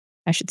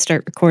I should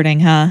start recording,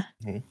 huh?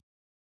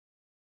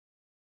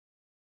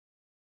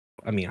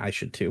 I mean, I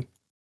should too.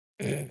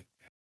 Eh.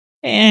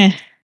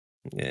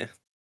 Yeah.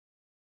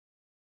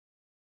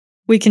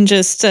 We can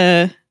just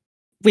turn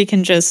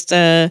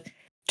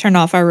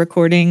off our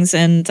recordings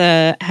and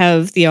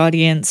have the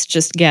audience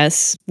just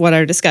guess what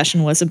our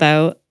discussion was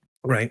about.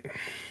 Right.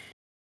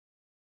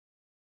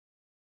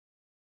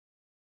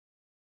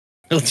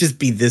 It'll just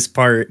be this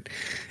part,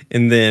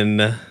 and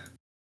then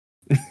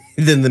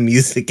then the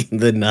music, and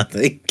then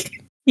nothing.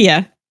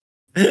 Yeah.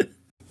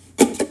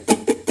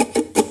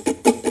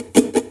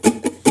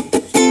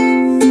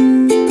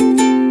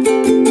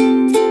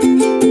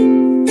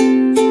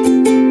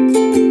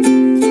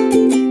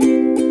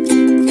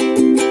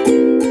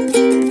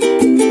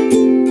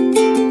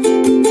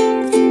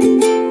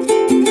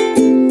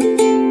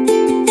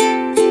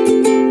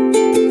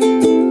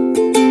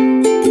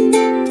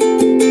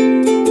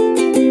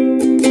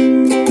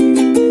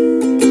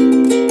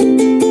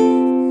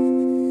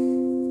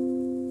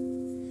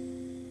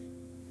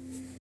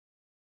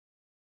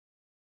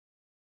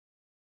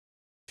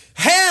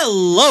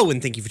 Hello,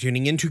 and thank you for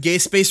tuning in to Gay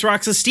Space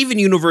Rocks, a Steven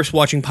Universe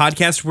watching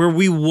podcast where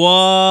we watch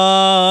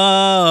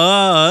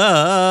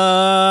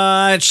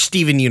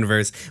Steven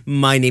Universe.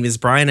 My name is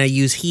Brian. I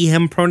use he,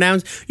 him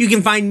pronouns. You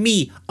can find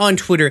me on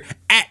Twitter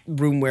at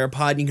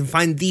RoomWarePod. You can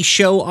find the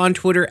show on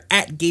Twitter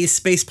at Gay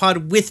Space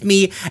Pod. With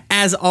me,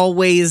 as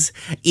always,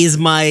 is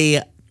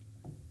my...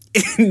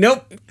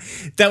 Nope,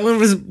 that one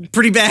was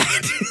pretty bad.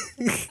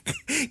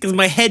 Because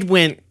my head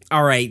went...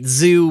 All right,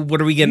 Zoo,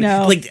 what are we going to...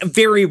 No. Like,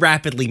 very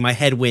rapidly, my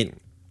head went,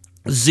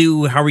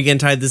 Zoo, how are we going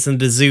to tie this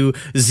into Zoo?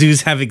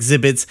 Zoos have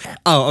exhibits.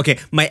 Oh, okay.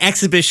 My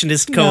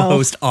exhibitionist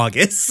co-host,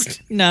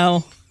 August.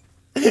 No.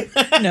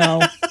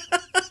 No.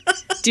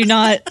 Do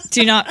not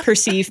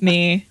perceive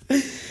me.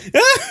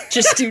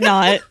 Just do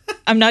not.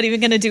 I'm not even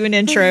going to do an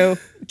intro.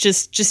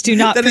 Just do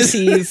not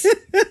perceive.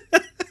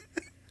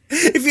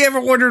 If you ever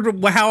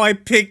wondered how I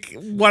pick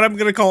what I'm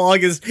going to call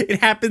August, it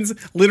happens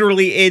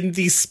literally in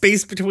the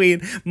space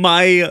between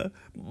my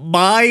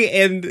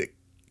and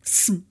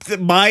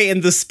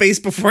the space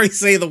before I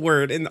say the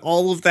word, and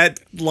all of that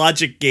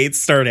logic gates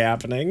start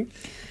happening.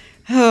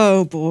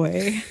 Oh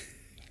boy.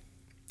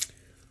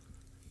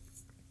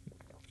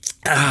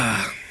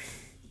 You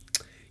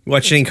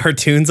watch any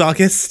cartoons,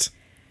 August?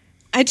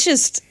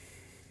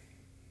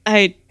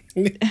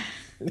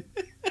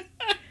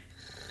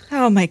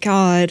 Oh my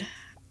god.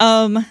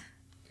 I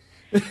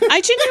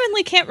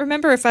genuinely can't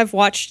remember if I've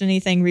watched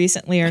anything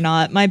recently or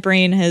not. My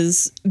brain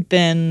has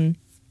been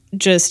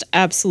just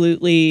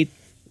absolutely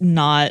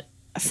not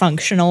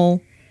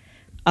functional.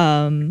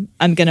 I'm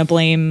gonna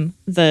blame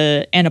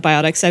the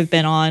antibiotics I've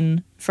been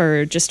on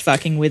for just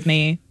fucking with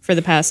me for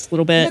the past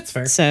little bit. That's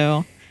fair.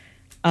 So,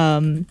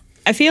 I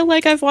feel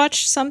like I've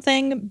watched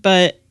something,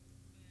 but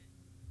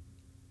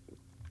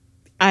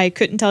I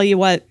couldn't tell you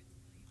what.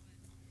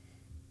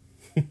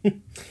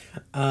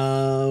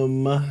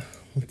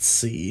 Let's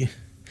see.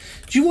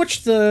 Did you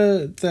watch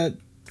the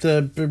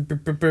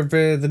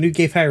new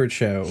Gay Pirate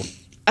show?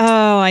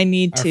 Oh, I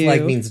need Our to.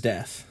 Flag Means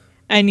Death.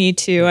 I need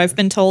to. I've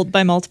been told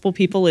by multiple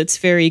people it's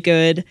very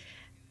good.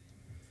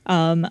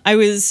 I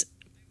was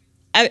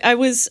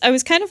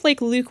kind of like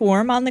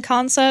lukewarm on the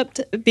concept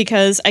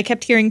because I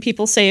kept hearing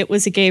people say it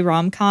was a gay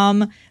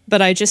rom-com,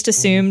 but I just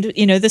assumed,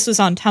 this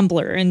was on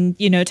Tumblr, and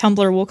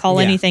Tumblr will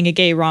call anything a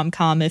gay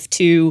rom-com if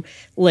two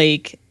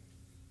like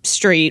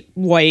straight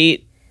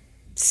white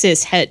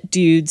cis het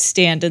dudes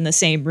stand in the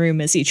same room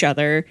as each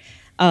other.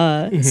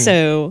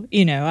 So,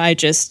 I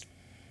just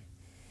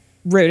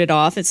wrote it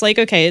off. It's like,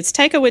 okay, it's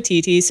Taika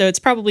Waititi, so it's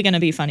probably going to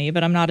be funny,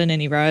 but I'm not in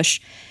any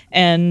rush.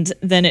 And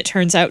then it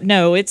turns out,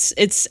 no,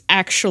 it's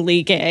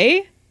actually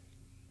gay.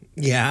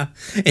 Yeah.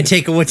 And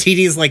Taika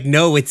Waititi is like,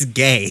 no, it's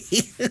gay.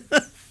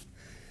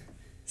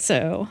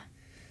 So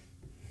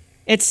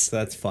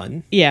that's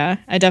fun. Yeah,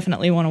 I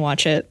definitely want to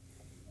watch it.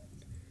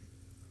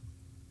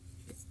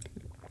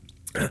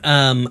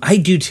 I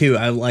do too.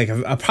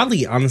 I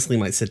probably honestly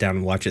might sit down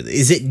and watch it.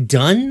 Is it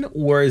done,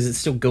 or is it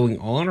still going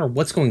on, or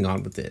what's going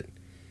on with it?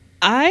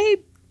 I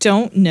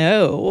don't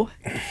know.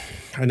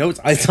 I know it's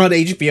on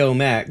HBO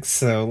Max,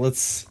 so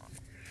let's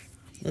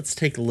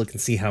take a look and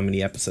see how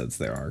many episodes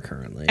there are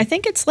currently. I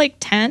think it's like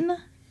 10,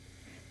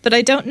 but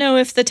I don't know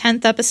if the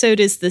 10th episode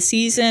is the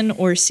season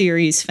or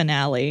series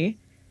finale,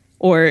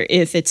 or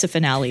if it's a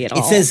finale at all.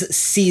 It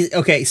says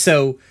okay,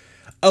 so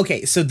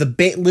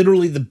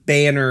literally the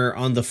banner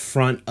on the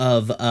front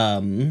of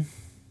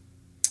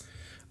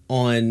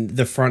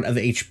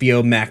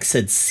HBO Max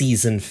said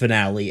season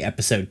finale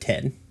episode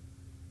 10.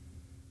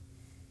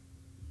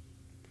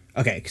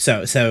 Okay,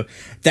 so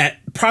that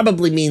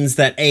probably means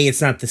that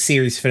it's not the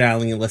series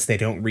finale unless they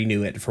don't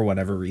renew it for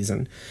whatever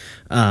reason.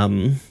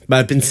 But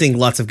I've been seeing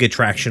lots of good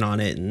traction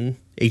on it, and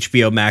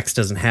HBO Max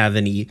doesn't have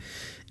any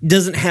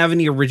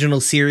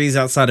original series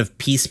outside of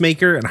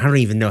Peacemaker, and I don't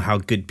even know how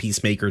good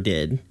Peacemaker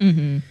did.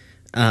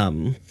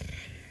 Mm-hmm.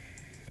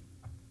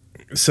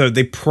 So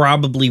they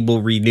probably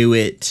will renew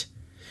it,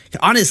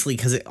 honestly,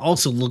 because it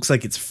also looks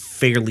like it's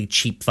fairly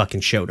cheap fucking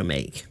show to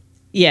make.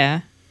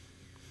 Yeah.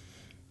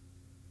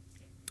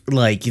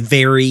 like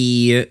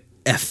very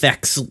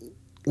effects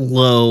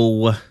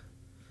low,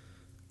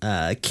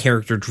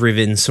 character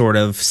driven sort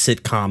of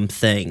sitcom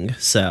thing.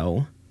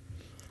 So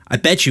I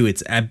bet you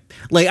it's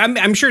like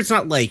I'm sure it's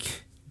not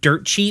like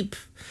dirt cheap.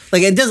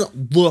 Like it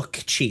doesn't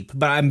look cheap,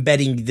 but I'm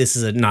betting this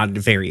is not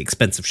a very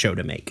expensive show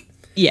to make.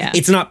 Yeah.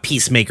 It's not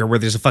Peacemaker where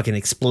there's a fucking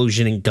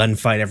explosion and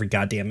gunfight every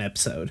goddamn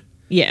episode.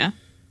 Yeah.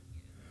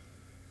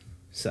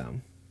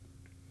 So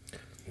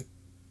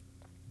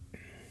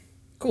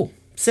cool.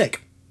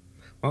 Sick.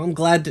 Well, I'm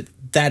glad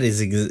that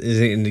is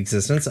in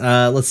existence.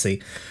 Let's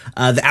see.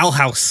 The Owl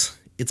House.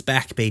 It's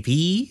back,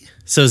 baby.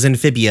 So is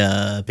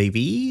Amphibia,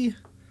 baby.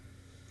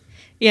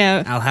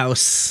 Yeah. Owl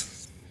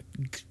House.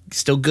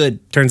 Still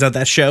good. Turns out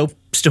that show,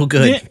 still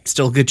good.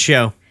 Still a good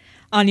show.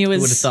 Anya Who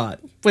would have thought?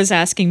 was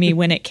asking me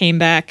when it came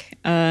back,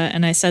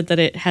 and I said that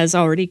it has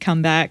already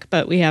come back,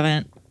 but we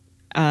haven't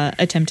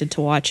attempted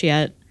to watch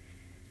yet.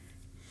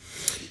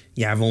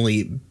 Yeah,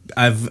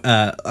 I've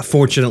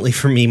fortunately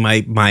for me,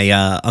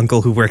 my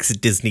uncle who works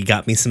at Disney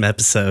got me some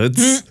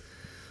episodes.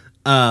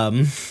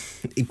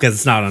 Because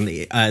it's not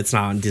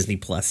on Disney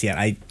Plus yet.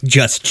 I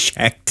just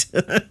checked.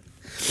 But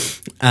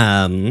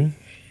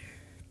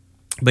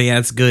yeah,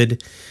 it's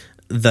good.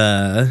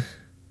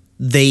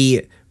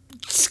 They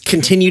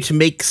continue to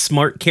make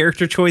smart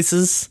character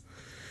choices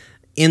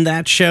in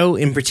that show.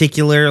 In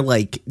particular,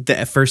 like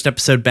the first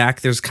episode back,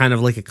 there's kind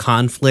of like a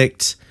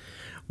conflict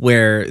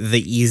where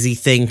the easy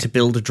thing to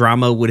build a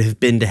drama would have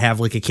been to have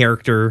like a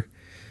character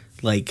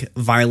like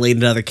violate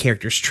another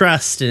character's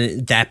trust,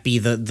 and that be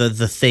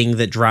the thing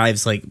that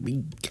drives, like,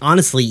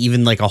 honestly,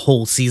 even like a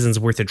whole season's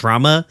worth of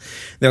drama.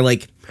 They're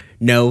like,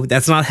 no,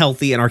 that's not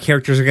healthy, and our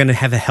characters are going to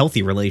have a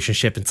healthy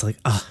relationship. It's like,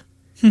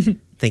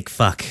 thank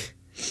fuck.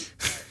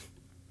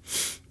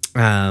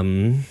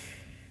 And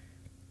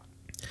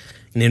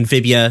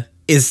Amphibia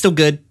is still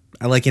good.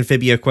 I like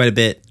Amphibia quite a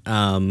bit.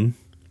 I'm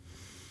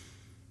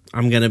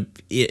gonna,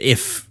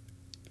 if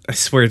I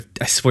swear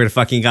to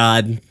fucking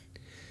God.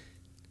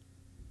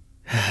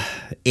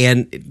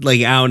 And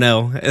like, I don't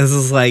know, this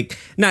is like,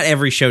 not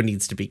every show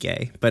needs to be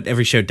gay, but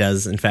every show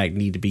does in fact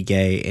need to be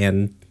gay,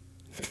 and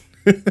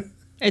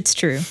it's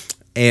true.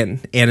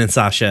 And Anna and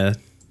Sasha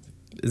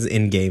is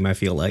in game, I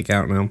feel like. I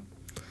don't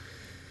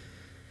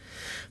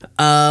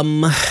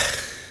know.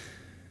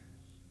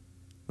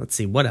 Let's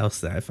see, what else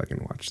did I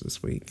fucking watch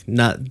this week?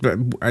 Not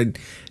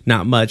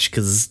much,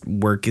 because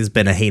work has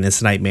been a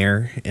heinous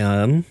nightmare.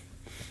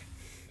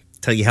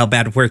 Tell you how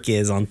bad work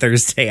is. On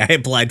Thursday, I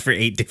applied for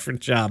 8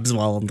 different jobs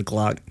while on the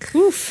clock.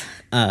 Oof.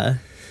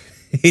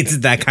 It's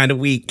that kind of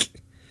week.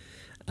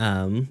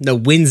 No,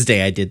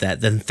 Wednesday I did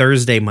that. Then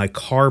Thursday, my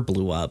car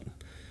blew up.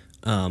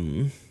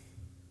 Didn't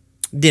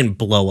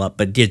blow up,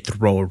 but did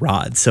throw a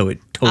rod, so it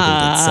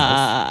totaled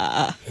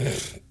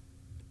itself.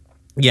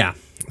 Yeah.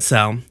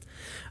 So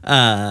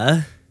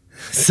I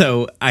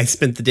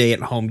spent the day at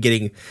home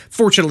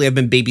fortunately, I've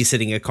been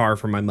babysitting a car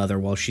for my mother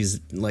while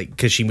she's like,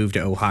 because she moved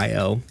to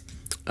Ohio.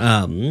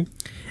 I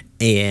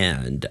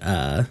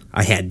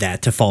had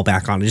that to fall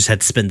back on. I just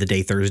had to spend the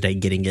day Thursday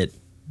getting it,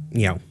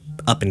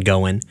 up and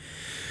going.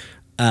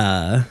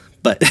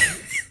 But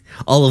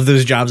all of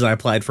those jobs I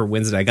applied for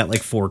Wednesday, I got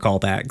like 4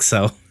 callbacks.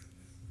 So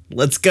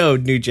let's go,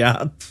 new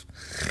job.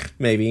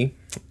 Maybe.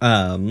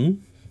 Those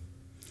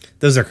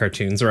are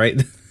cartoons,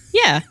 right?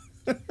 Yeah.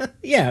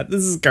 Yeah,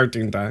 this is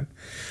cartoon time.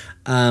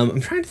 I'm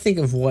trying to think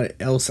of what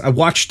else. I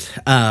watched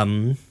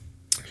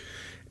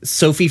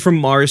Sophie from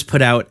Mars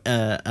put out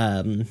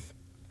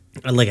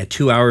like a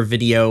 2-hour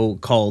video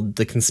called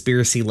The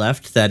Conspiracy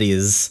Left that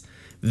is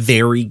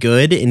very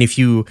good. And if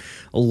you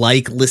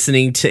like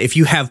listening to, if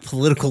you have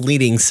political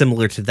leanings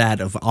similar to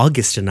that of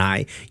August and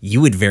I,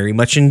 you would very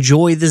much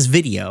enjoy this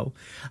video.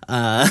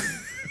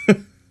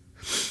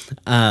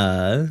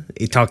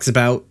 It talks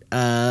about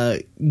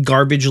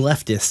garbage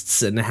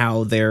leftists and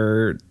how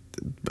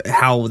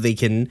they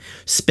can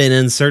spin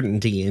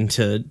uncertainty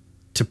into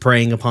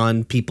preying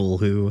upon people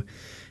who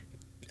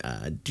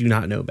do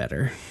not know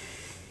better.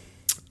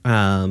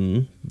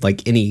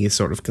 Like any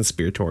sort of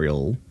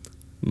conspiratorial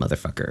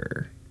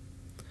motherfucker.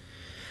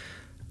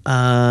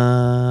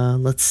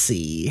 Let's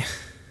see.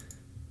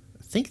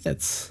 I think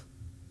that's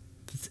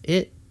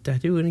it. Did I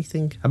do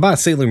anything? I bought a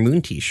Sailor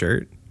Moon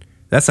t-shirt.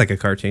 That's like a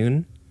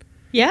cartoon.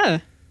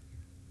 Yeah.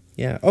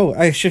 Yeah. Oh,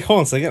 I should, hold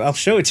on a second. I'll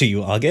show it to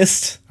you,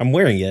 August. I'm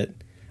wearing it.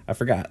 I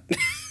forgot.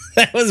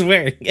 I was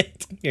wearing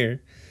it.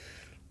 Here.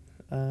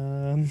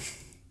 Why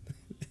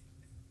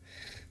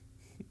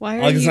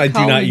are August you and I do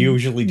not calling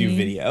usually do me?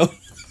 video.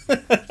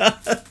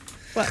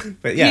 What?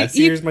 But yeah,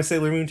 here's my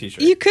Sailor Moon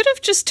t-shirt. You could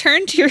have just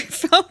turned your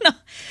phone off.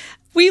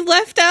 We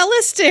left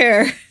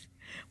Alistair.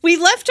 We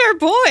left our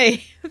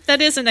boy.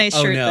 That is a nice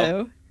shirt, no.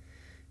 though.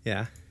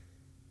 Yeah.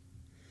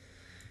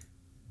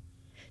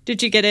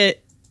 Did you get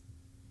it?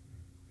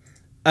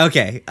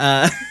 Okay.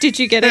 Did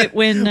you get it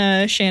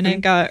when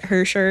Shannon got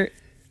her shirt?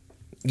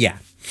 Yeah.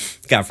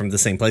 Got from the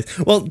same place.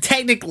 Well,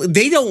 technically,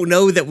 they don't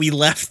know that we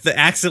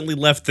accidentally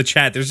left the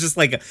chat. There's just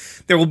like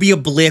there will be a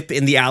blip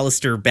in the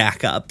Alistair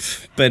backup,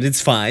 but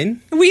it's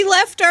fine. We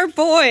left our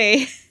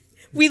boy.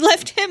 We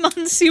left him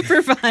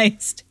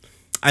unsupervised.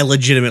 I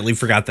legitimately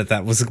forgot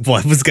that was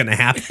what was going to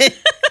happen.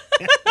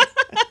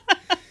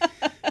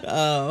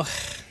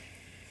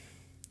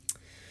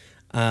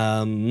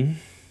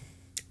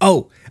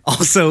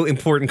 Also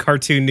important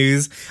cartoon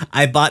news.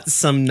 I bought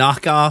some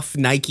knockoff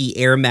Nike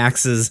Air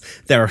Maxes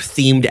that are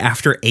themed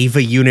after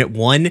Ava Unit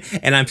 1,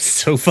 and I'm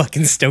so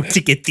fucking stoked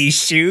to get these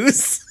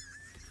shoes.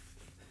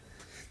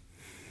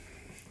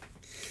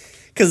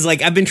 Because,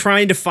 like, I've been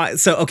trying to find...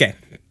 So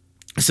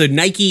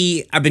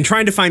Nike... I've been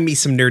trying to find me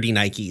some nerdy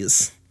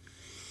Nikes.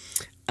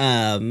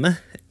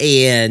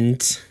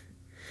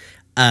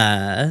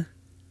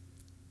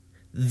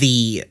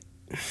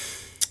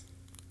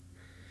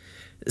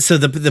 So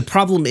the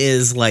problem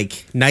is,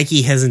 like,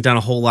 Nike hasn't done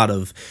a whole lot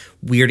of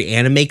weird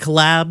anime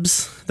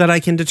collabs that I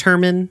can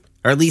determine,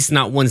 or at least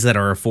not ones that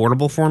are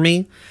affordable for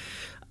me.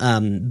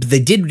 They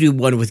did do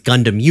one with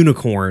Gundam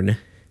Unicorn,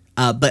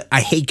 but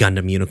I hate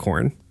Gundam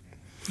Unicorn.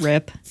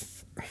 Rip.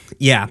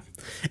 Yeah.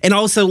 And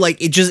also, like,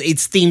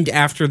 it's themed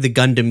after the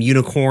Gundam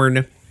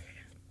Unicorn.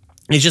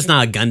 It's just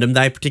not a Gundam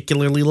that I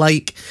particularly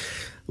like.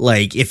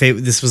 Like, if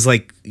this was,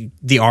 like,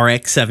 the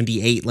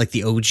RX-78, like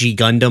the OG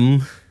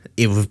Gundam,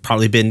 it would have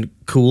probably been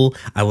cool.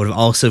 I would have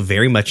also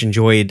very much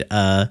enjoyed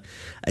a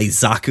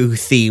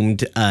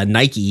Zaku-themed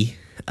Nike,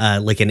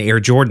 like an Air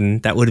Jordan.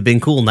 That would have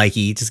been cool,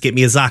 Nike. Just get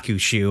me a Zaku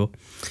shoe.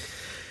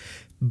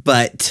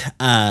 But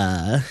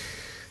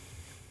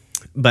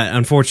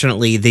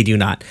unfortunately, they do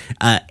not.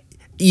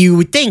 You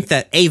would think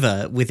that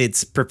Ava, with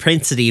its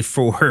propensity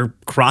for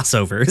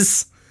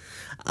crossovers,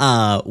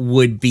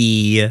 would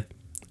be...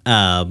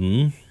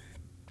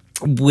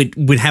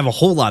 would have a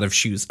whole lot of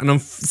shoes, and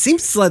it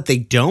seems that they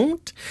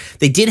don't.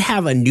 They did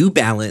have a New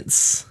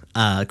Balance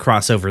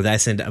crossover that I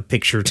sent a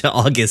picture to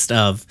August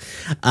of.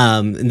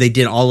 And they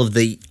did all of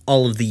the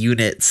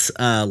units.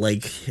 They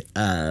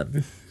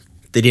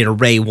did a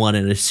Rei one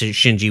and a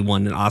Shinji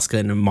one, an Asuka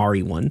and a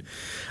Mari one.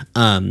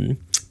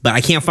 But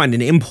I can't find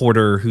an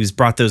importer who's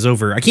brought those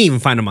over. I can't even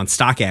find them on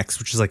StockX,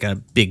 which is like a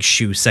big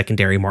shoe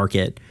secondary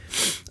market.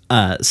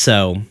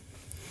 So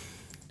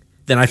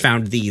then I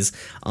found these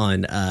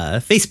on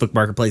Facebook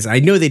Marketplace. I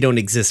know they don't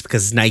exist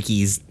because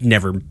Nike's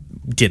never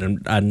did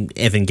an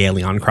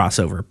Evangelion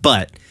crossover,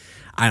 but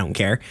I don't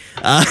care.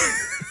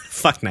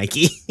 Fuck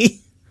Nike.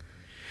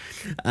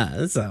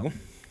 So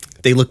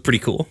they look pretty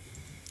cool.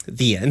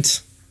 The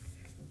end.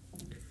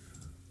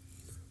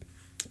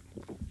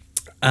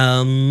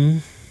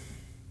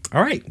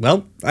 All right.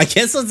 Well, I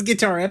guess let's get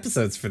to our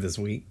episodes for this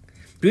week.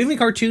 Do we have any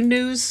cartoon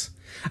news?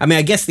 I mean,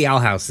 I guess the Owl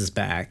House is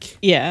back.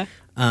 Yeah.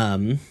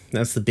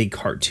 That's the big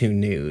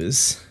cartoon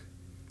news.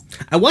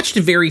 I watched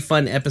a very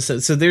fun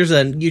episode. So there's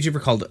a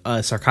YouTuber called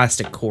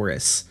Sarcastic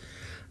Chorus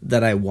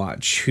that I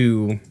watch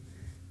who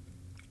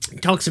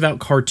talks about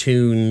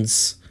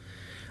cartoons.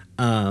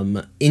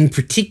 In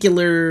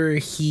particular,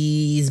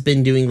 he's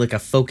been doing like a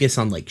focus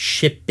on like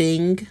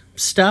shipping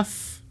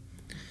stuff.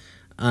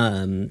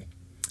 And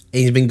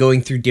he's been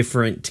going through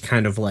different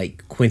kind of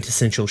like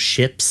quintessential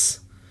ships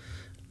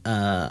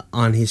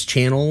on his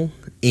channel,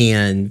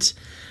 and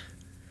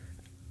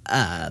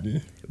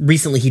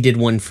recently he did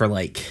one for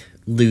like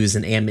Luz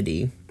and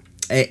Amity,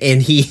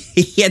 and he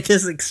had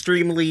this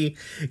extremely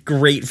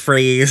great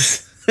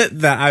phrase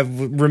that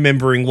I'm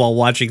remembering while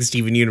watching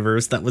Steven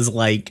Universe that was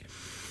like,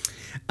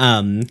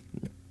 Owl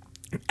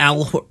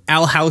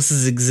House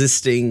is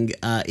existing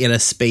in a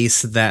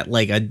space that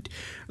like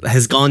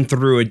has gone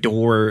through a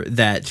door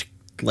that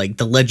like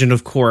the Legend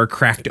of Korra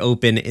cracked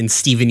open and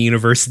Steven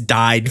Universe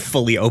died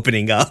fully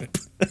opening up.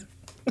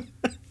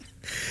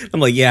 I'm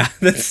like, yeah,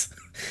 that's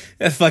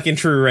fucking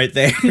true right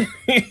there.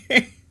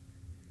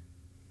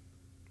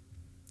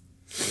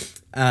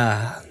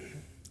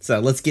 So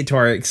let's get to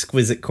our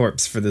exquisite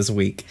corpse for this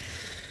week.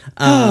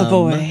 Oh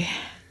boy.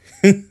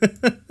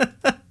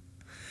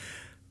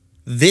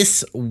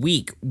 This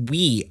week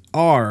we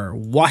are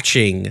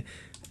watching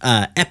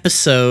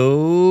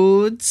episodes.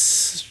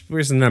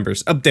 Where's the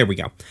numbers? Oh, there we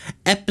go.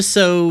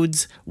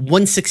 Episodes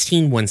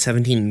 116,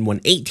 117, and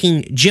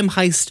 118. Gym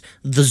Heist,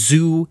 The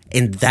Zoo,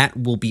 and That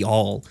Will Be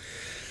All.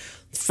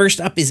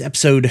 First up is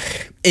episode,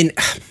 and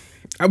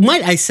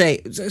might I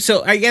say,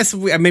 so I guess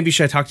maybe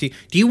should I talk to you?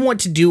 Do you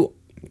want to do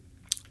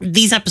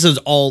these episodes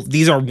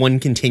these are one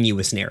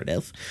continuous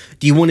narrative?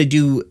 Do you want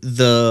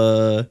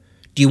to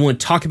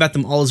talk about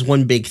them all as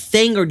one big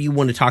thing, or do you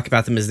want to talk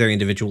about them as their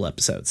individual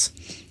episodes?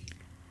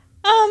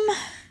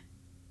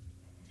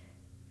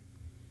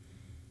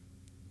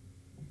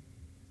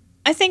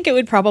 I think it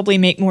would probably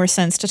make more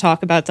sense to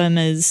talk about them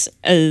as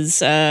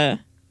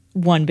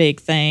one big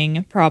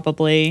thing,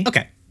 probably.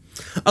 Okay.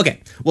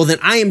 Well, then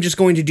I am just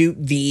going to do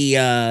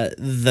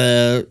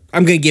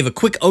I'm going to give a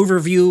quick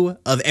overview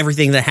of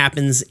everything that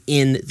happens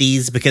in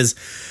these, because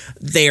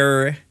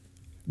they're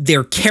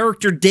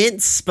character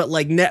dense, but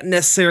like not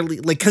necessarily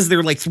like, because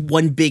they're like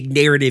one big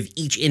narrative.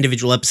 Each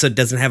individual episode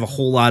doesn't have a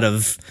whole lot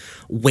of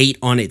weight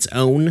on its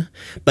own,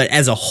 but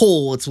as a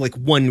whole, it's like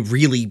one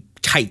really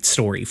tight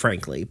story,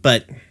 frankly.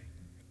 But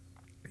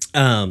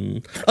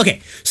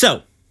okay,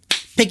 so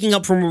picking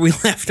up from where we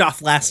left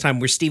off last time,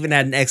 where Steven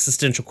had an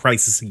existential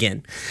crisis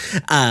again.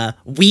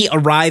 We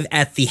arrive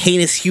at the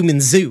Heinous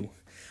Human Zoo.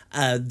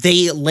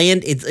 They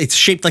land, it's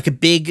shaped like a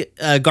big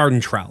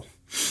garden trowel.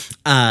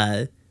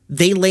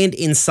 They land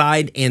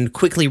inside and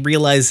quickly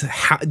realize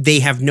how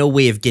they have no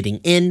way of getting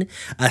in.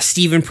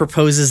 Steven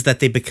proposes that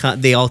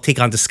they all take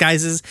on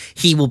disguises.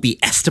 He will be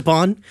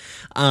Esteban.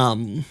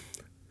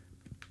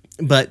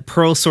 But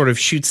Pearl sort of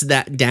shoots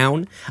that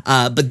down.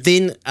 But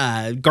then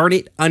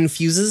Garnet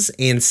unfuses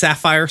and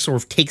Sapphire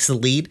sort of takes the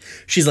lead.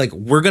 She's like,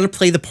 we're going to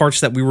play the parts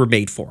that we were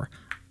made for.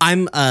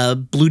 I'm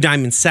Blue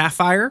Diamond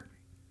Sapphire.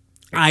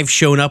 I've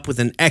shown up with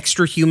an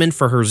extra human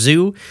for her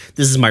zoo.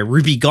 This is my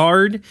Ruby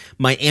Guard,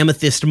 my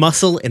Amethyst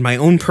Muscle, and my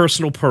own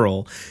personal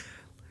Pearl.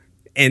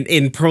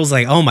 And Pearl's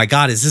like, oh my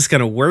God, is this going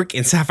to work?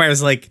 And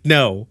Sapphire's like,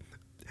 no,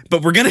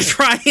 but we're going to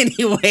try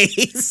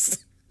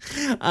anyways.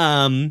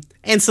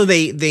 And so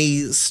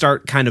they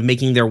start kind of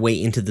making their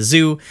way into the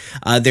zoo.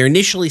 They're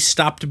initially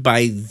stopped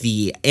by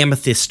the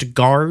Amethyst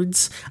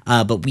guards,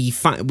 but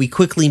we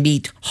quickly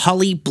meet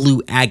Holly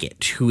Blue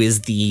Agate, who is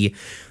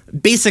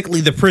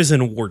basically the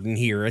prison warden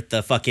here at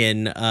the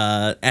fucking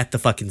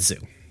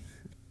zoo.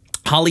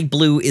 Holly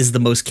Blue is the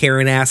most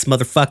Karen-ass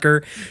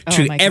motherfucker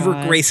to ever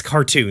grace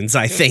cartoons,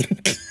 I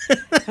think.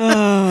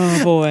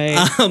 Oh, boy.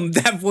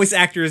 That voice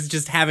actor is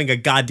just having a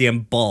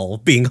goddamn ball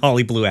being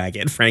Holly Blue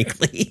Agate,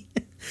 frankly.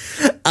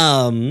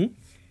 Holly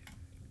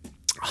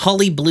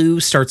Blue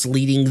starts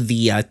leading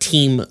the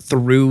team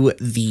through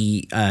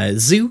the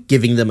zoo,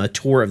 giving them a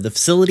tour of the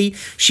facility.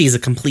 She's a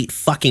complete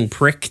fucking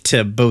prick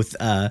to both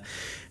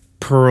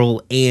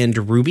Pearl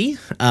and Ruby,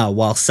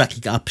 while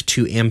sucking up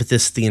to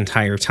Amethyst the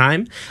entire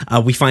time.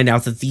 We find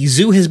out that the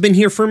zoo has been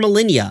here for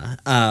millennia,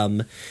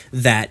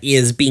 that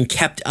is being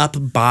kept up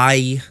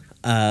by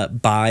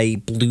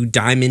Blue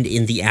Diamond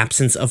in the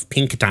absence of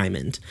Pink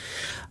Diamond.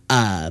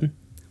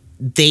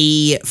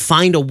 They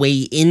find a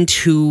way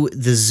into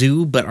the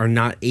zoo, but are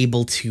not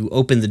able to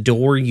open the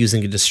door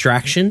using a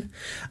distraction.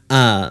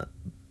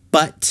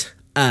 But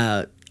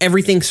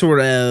everything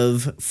sort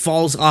of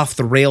falls off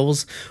the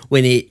rails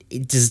when it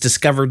is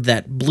discovered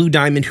that Blue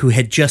Diamond, who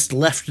had just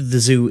left the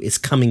zoo, is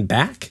coming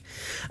back.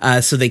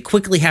 So they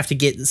quickly have to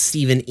get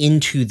Steven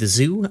into the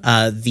zoo.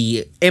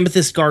 The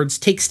Amethyst guards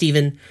take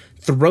Steven,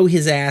 throw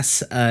his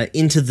ass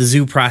into the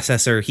zoo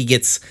processor. He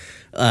gets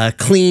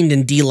cleaned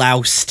and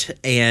deloused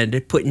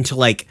and put into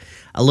like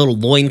a little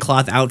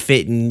loincloth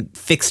outfit and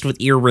fixed with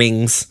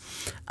earrings.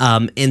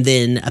 And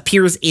then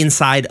appears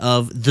inside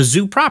of the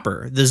zoo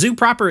proper. The zoo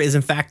proper is,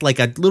 in fact, like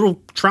a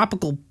little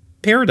tropical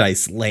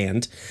paradise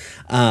land.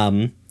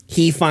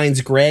 He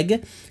finds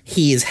Greg.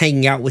 He is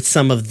hanging out with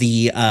some of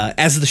the,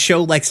 as the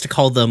show likes to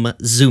call them,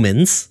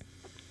 Zoomans.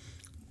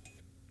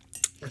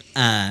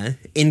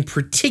 In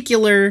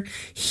particular,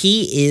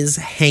 he is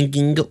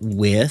hanging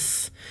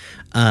with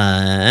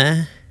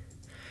Y6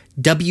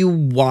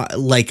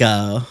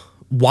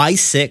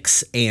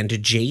 and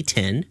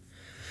J10.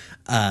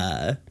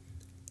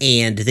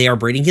 And they are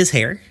braiding his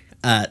hair.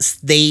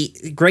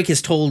 Greg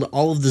has told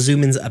all of the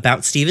Zoomans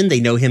about Steven. They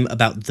know him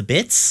about the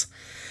bits.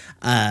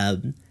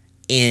 And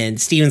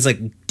Steven's like,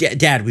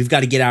 Dad, we've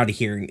got to get out of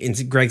here.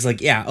 And Greg's like,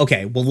 yeah,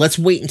 okay, well, let's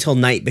wait until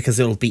night because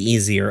it'll be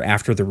easier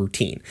after the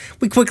routine.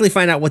 We quickly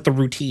find out what the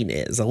routine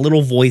is. A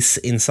little voice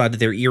inside of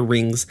their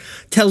earrings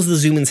tells the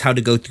Zoomans how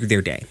to go through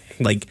their day.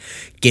 Like,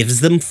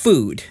 gives them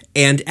food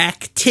and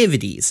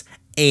activities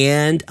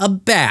and a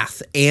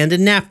bath and a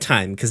nap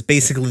time, because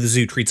basically the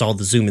zoo treats all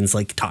the Zoomans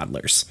like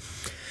toddlers.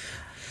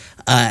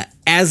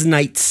 As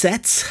night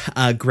sets,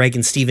 Greg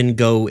and Steven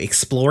go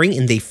exploring,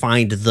 and they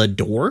find the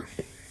door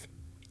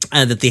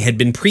that they had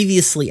been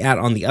previously at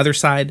on the other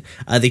side.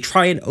 They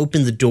try and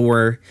open the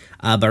door,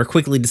 but are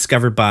quickly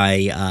discovered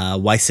by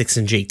Y6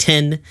 and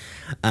J10.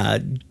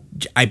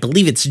 I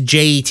believe it's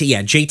J10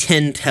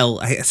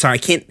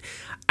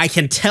 I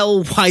can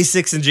tell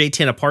Y6 and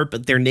J10 apart,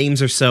 but their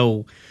names are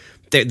so...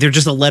 They're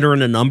just a letter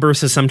and a number,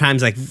 so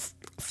sometimes I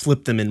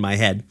flip them in my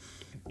head.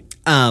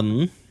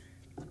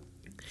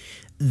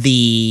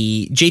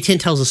 The J10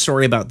 tells a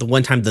story about the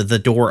one time that the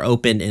door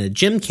opened and a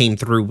gem came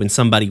through when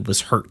somebody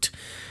was hurt.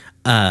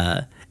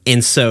 And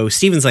so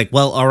Steven's like,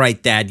 well, all right,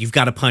 Dad, you've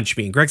got to punch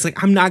me. And Greg's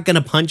like, I'm not going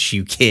to punch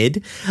you,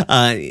 kid.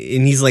 And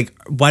he's like,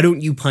 why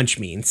don't you punch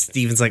me? And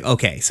Steven's like,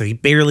 okay. So he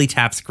barely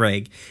taps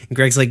Greg. And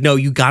Greg's like, no,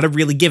 you got to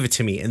really give it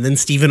to me. And then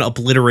Steven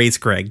obliterates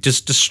Greg,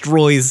 just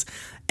destroys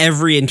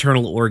every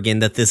internal organ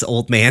that this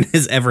old man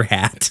has ever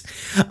had.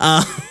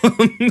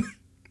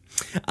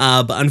 But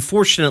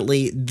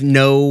unfortunately,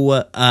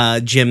 no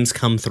gems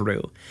come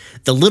through.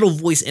 The little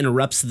voice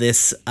interrupts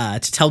this to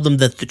tell them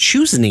that the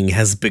choosing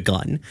has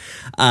begun.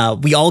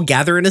 We all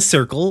gather in a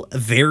circle.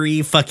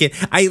 Very fucking...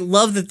 I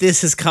love that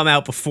this has come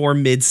out before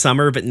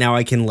Midsummer, but now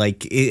I can,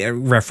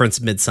 reference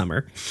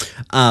Midsummer.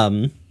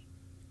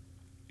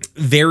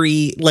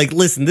 Very...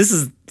 listen, this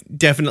is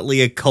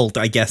definitely a cult,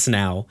 I guess,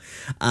 now.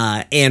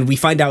 And we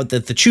find out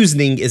that the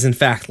choosing is, in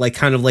fact,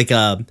 kind of like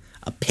a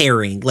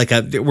pairing,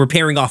 we're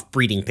pairing off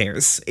breeding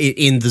pairs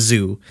in the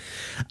zoo.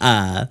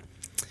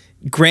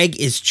 Greg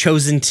is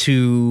choosing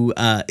to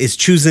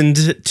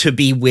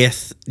be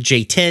with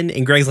J10,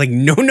 and Greg's like,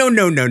 no,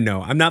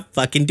 I'm not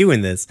fucking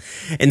doing this.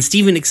 And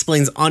Steven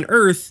explains, on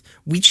Earth,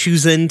 we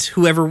choose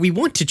whoever we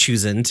want to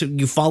choose.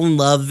 You fall in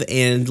love,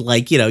 and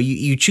like,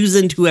 you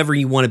choose whoever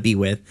you want to be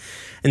with.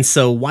 And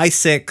so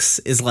Y6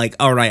 is like,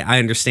 all right, I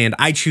understand.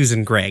 I choose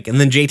Greg. And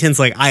then J10's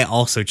like, I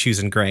also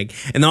choose Greg.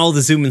 And then all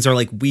the Zoomans are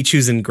like, we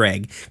choose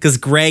Greg. Because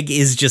Greg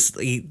is just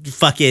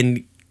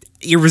fucking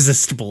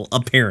irresistible,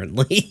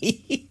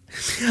 apparently.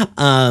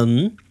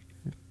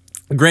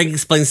 Greg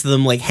explains to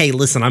them like, hey,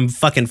 listen, I'm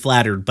fucking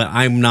flattered, but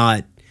I'm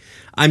not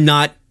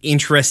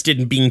interested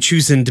in being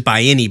chosen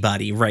by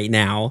anybody right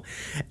now.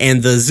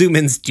 And the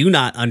Zoomans do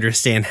not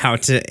understand how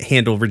to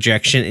handle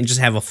rejection and just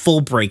have a full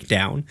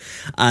breakdown.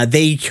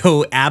 They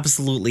go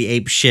absolutely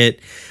ape shit.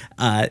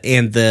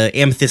 And the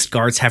Amethyst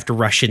guards have to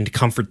rush in to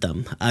comfort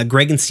them.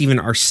 Greg and Steven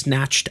are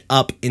snatched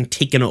up and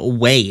taken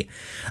away.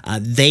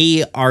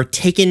 They are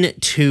taken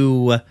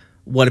to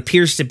what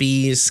appears to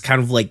be is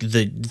kind of like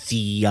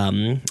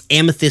the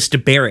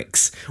Amethyst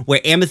barracks, where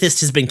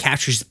Amethyst has been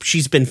captured.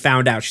 She's been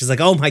found out. She's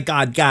like, oh my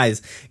god,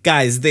 guys,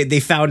 they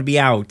found me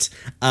out.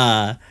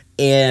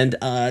 And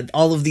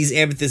all of these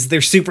Amethysts,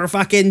 they're super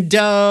fucking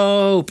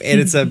dope.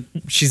 And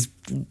she's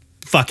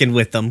fucking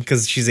with them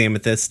because she's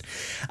Amethyst.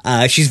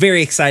 She's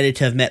very excited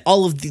to have met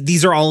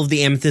these are all of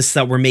the Amethysts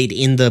that were made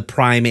in the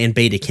Prime and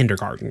Beta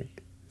kindergarten.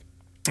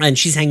 And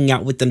she's hanging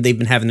out with them. They've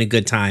been having a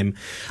good time.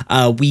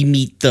 We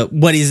meet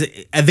what is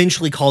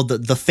eventually called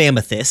the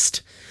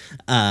Famethyst.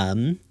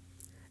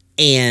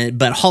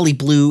 But Holly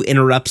Blue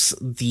interrupts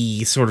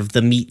the sort of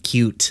the meet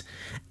cute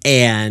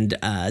and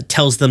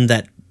tells them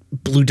that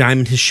Blue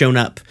Diamond has shown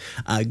up.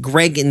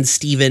 Greg and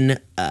Steven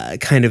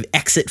kind of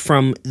exit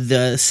from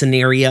the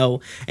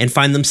scenario and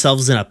find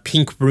themselves in a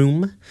pink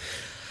room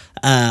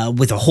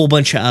with a whole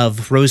bunch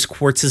of rose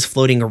quartzes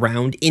floating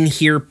around. In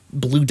here,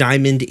 Blue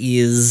Diamond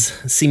is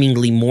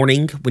seemingly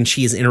mourning when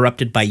she is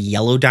interrupted by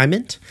Yellow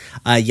Diamond.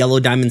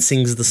 Yellow Diamond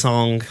sings the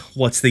song,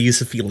 What's the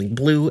Use of Feeling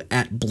Blue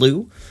at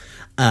Blue.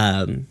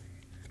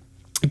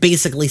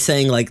 Basically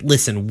saying, like,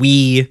 listen,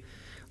 you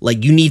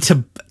need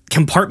to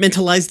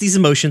compartmentalize these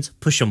emotions,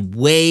 push them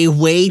way,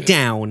 way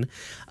down.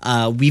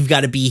 We've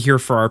got to be here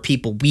for our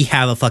people. We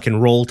have a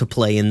fucking role to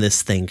play in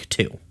this thing,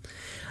 too.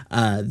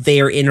 They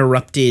are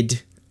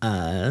interrupted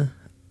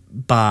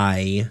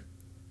by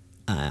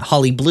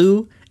Holly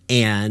Blue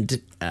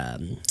and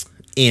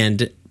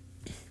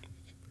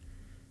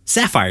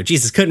Sapphire.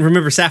 Jesus, couldn't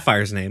remember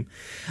Sapphire's name.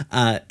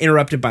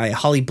 Interrupted by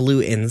Holly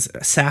Blue and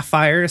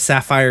Sapphire.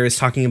 Sapphire is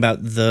talking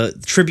about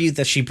the tribute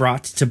that she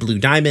brought to Blue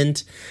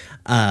Diamond.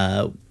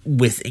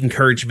 With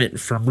encouragement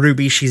from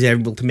Ruby, she's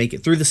able to make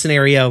it through the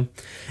scenario.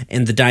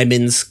 And the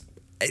Diamonds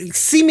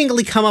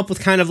seemingly come up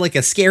with kind of like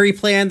a scary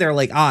plan. They're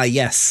like,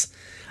 yes.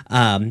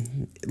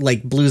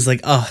 Like Blue's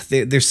like,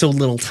 there's so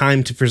little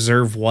time to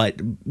preserve what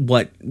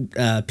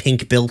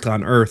Pink built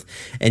on Earth,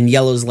 and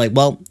Yellow's like,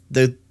 well,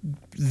 the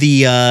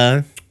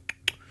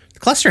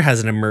cluster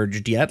hasn't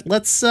emerged yet.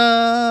 Let's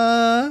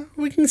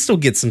we can still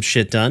get some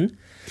shit done.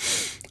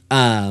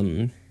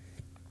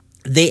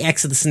 They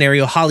exit the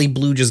scenario. Holly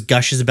Blue just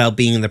gushes about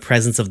being in the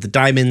presence of the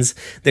Diamonds.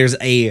 There's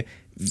a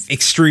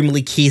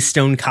extremely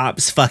Keystone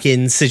Cops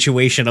fucking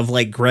situation of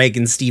like Greg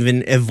and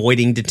Steven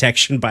avoiding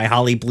detection by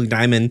Holly Blue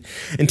Diamond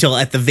until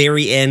at the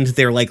very end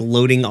they're like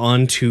loading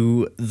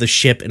onto the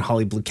ship and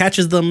Holly Blue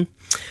catches them.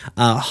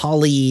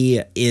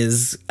 Holly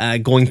is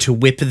going to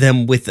whip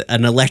them with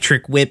an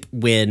electric whip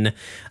when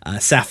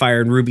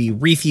Sapphire and Ruby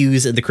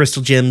refuse, and the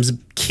Crystal Gems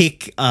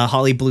kick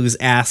Holly Blue's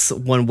ass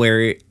one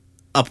way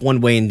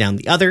and down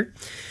the other.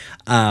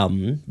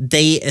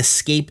 They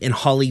escape, and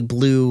Holly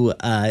Blue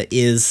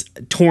is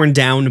torn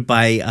down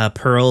by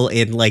Pearl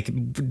in like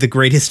the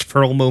greatest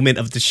Pearl moment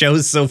of the show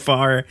so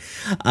far.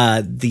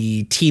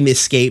 The team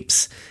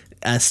escapes.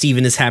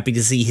 Steven is happy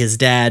to see his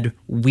dad.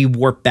 We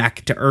warp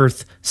back to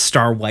Earth.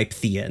 Star wipe,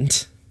 the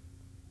end.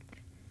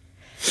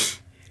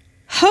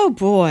 Oh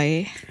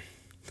boy.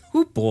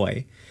 Oh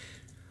boy.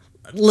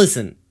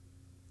 Listen,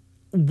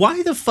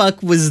 why the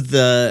fuck was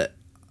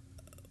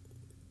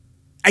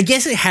I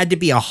guess it had to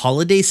be a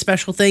holiday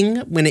special thing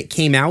when it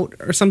came out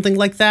or something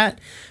like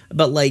that.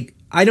 But like,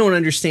 I don't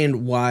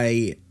understand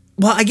why.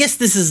 Well, I guess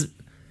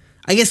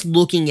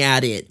looking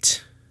at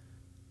it,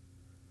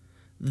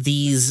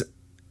 I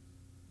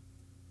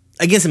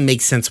guess it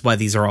makes sense why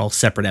these are all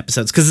separate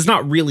episodes, because it's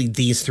not really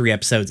these 3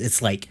 episodes.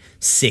 It's like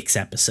 6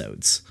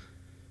 episodes.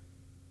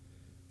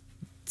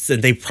 So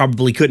they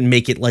probably couldn't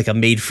make it like a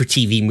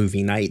made-for-TV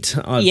movie night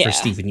for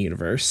Steven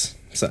Universe.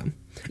 So.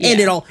 Yeah.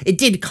 And it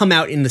did come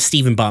out in the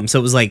Steven bomb, so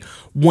it was like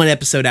one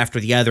episode after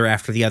the other,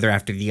 after the other,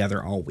 after the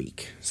other all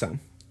week. So,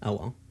 oh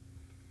well.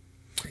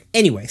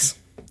 Anyways.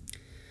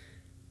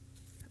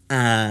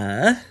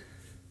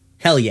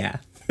 Hell yeah.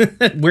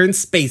 We're in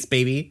space,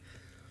 baby.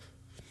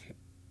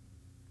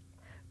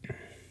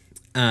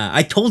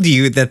 I told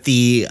you that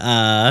the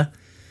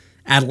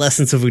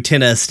Adolescence of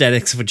Utena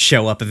aesthetics would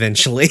show up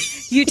eventually.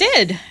 You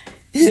did.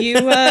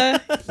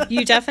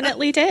 You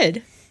definitely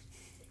did.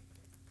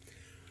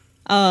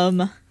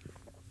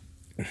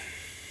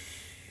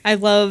 I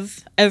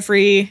love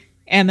every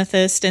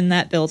amethyst in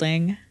that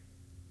building.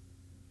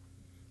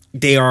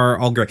 They are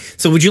all great.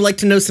 So would you like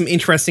to know some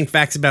interesting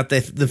facts about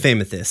the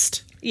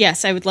Famethyst?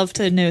 Yes, I would love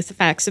to know the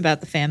facts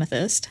about the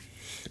Famethyst.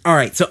 All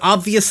right. So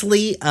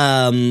obviously,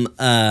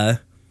 Amethyst's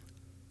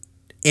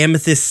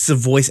a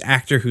voice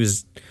actor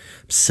who's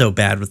so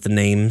bad with the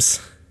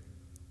names.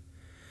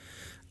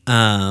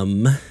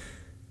 Oh,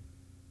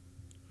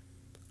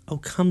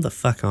 come the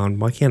fuck on.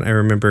 Why can't I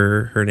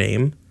remember her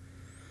name?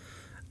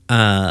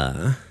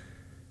 Oh,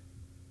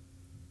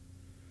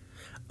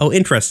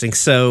 interesting.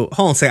 So,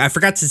 hold on a second. I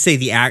forgot to say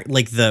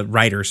the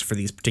writers for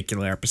these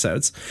particular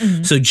episodes.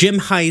 Mm-hmm. So, Jim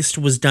Heist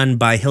was done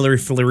by Hilary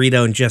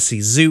Florido and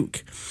Jesse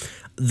Zook.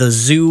 The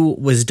Zoo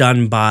was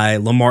done by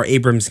Lamar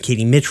Abrams and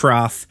Katie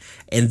Mitroff.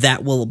 And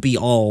That Will Be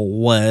All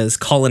was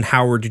Colin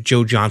Howard,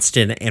 Joe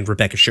Johnston, and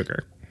Rebecca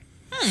Sugar.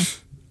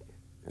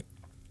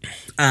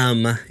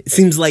 It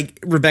seems like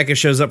Rebecca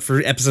shows up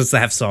for episodes that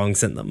have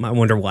songs in them. I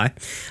wonder why.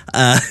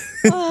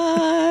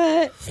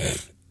 What?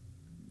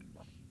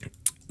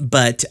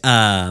 But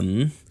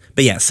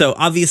yeah, so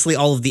obviously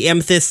all of the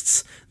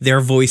Amethysts,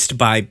 they're voiced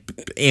by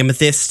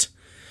Amethyst.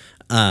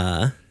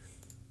 Michaela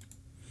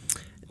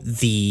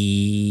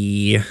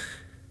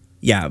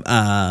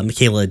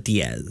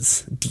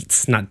Dietz.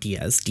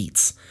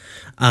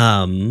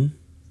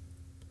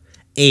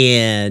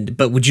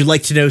 But would you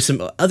like to know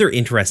some other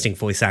interesting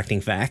voice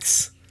acting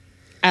facts?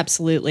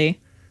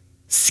 Absolutely.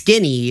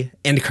 Skinny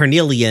and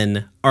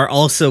Carnelian are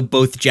also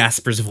both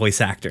Jasper's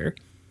voice actor.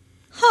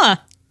 Huh.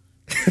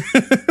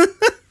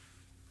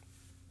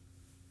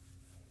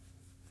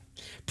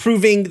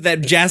 Proving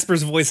that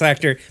Jasper's voice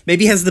actor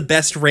maybe has the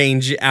best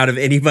range out of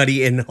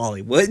anybody in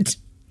Hollywood.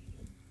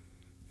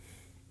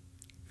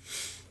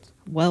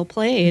 Well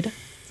played.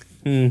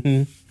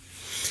 Mm-hmm.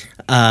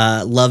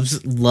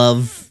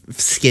 Love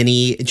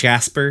Skinny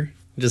Jasper.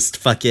 Just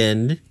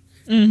fucking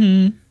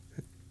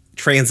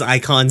trans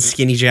icon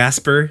Skinny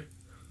Jasper.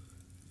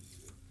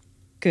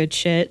 Good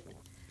shit.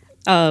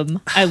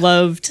 I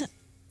loved...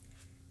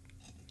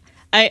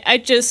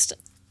 I just...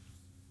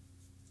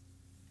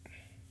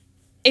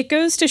 It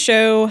goes to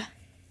show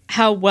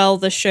how well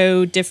the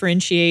show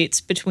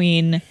differentiates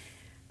between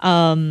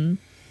the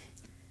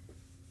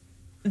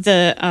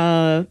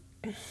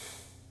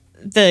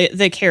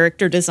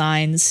character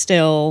designs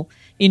still.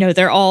 You know,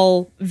 they're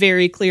all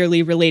very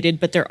clearly related,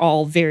 but they're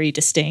all very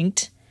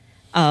distinct.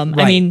 Right.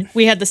 I mean,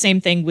 we had the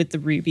same thing with the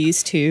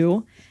Rubies,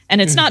 too.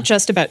 And it's not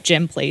just about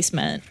gem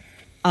placement.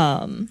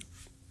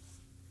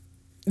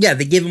 Yeah,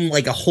 they give them,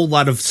 like, a whole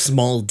lot of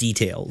small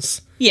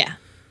details. Yeah.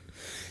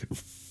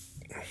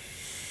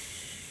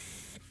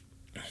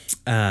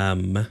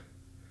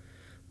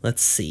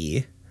 Let's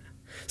see.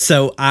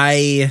 So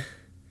I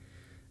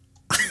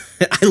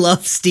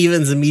love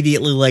Steven's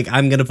immediately like,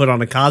 I'm going to put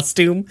on a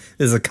costume.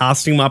 There's a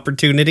costume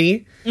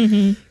opportunity.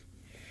 Mm-hmm.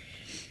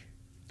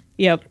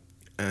 Yep.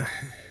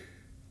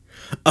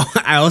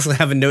 I also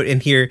have a note in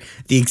here.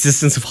 The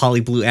existence of Holly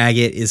Blue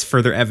Agate is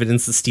further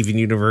evidence that Steven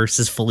Universe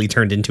is fully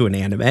turned into an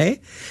anime.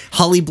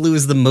 Holly Blue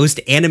is the most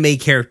anime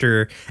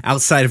character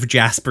outside of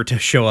Jasper to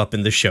show up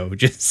in the show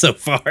just so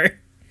far.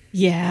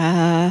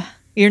 Yeah,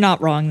 you're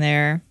not wrong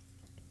there.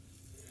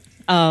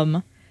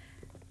 I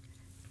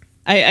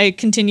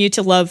continue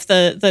to love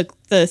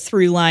the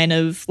through line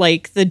of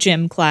like the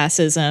gem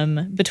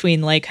classism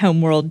between like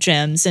Homeworld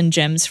gems and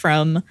gems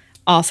from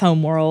off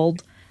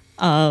Homeworld.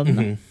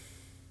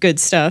 Good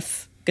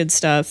stuff.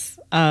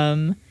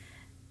 And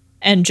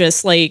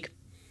just like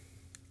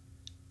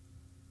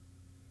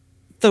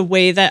the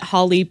way that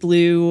Holly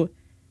Blue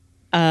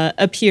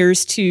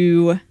appears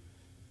to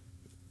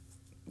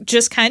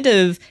just kind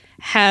of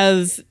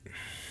have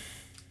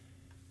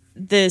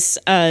this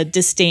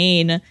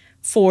disdain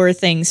for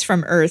things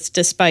from Earth,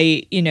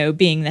 despite, you know,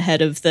 being the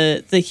head of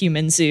the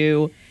human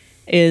zoo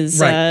is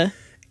right.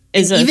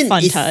 Is a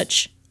fun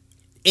touch.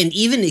 And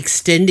even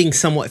extending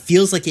somewhat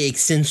feels like it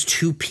extends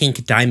to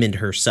Pink Diamond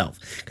herself,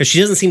 because she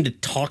doesn't seem to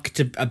talk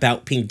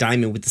about Pink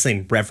Diamond with the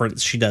same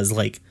reverence she does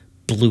like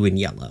Blue and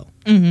Yellow.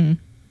 Mm-hmm.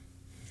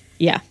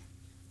 Yeah.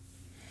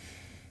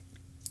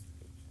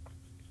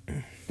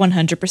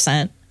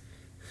 100%.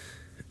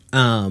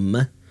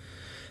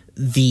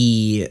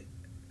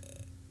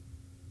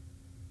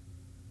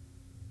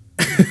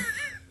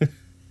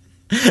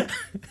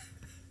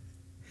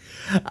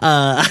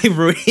 I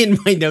wrote in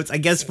my notes, I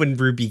guess when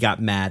Ruby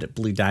got mad at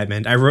Blue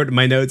Diamond, I wrote in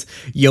my notes,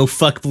 yo,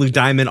 fuck Blue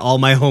Diamond, all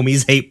my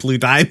homies hate Blue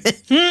Diamond.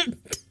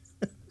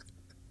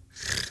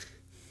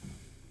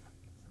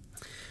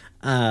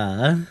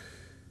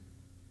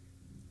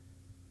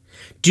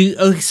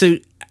 So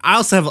I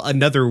also have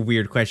another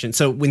weird question.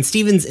 So when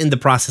Steven's in the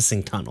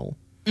processing tunnel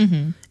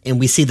and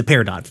we see the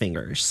Peridot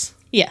fingers.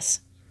 Yes.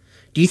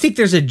 Do you think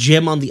there's a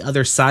gem on the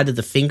other side of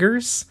the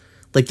fingers?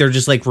 Like they're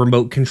just like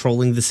remote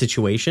controlling the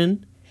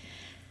situation?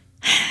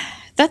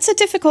 That's a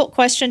difficult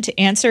question to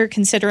answer,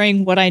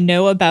 considering what I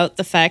know about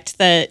the fact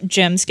that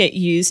gems get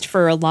used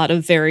for a lot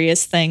of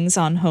various things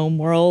on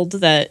Homeworld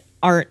that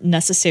aren't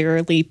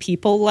necessarily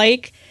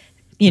people-like.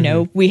 You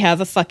know, we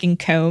have a fucking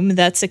comb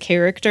that's a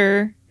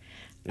character.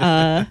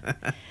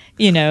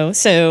 You know,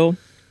 so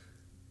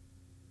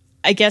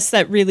I guess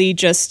that really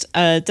just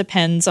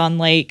depends on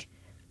like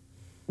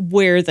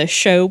where the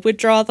show would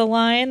draw the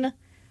line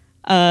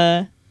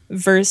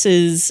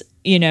versus,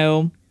 you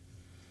know,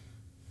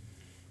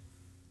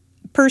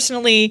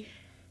 personally,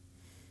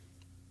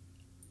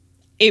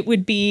 it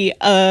would be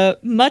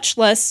much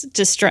less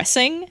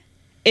distressing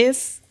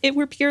if it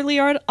were purely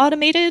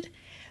automated,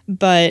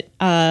 but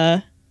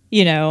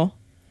you know,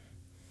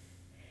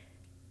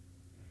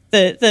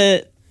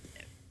 the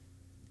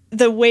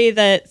way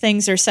that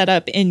things are set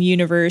up in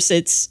universe,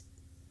 it's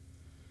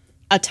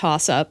a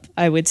toss-up,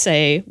 I would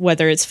say,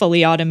 whether it's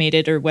fully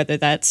automated or whether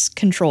that's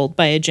controlled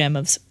by a gem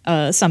of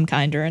some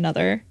kind or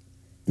another.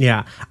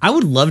 Yeah, I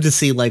would love to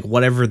see like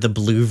whatever the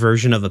blue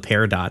version of a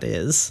Peridot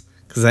is,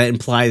 because that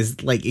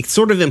implies like it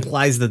sort of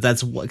implies that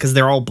that's what, because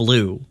they're all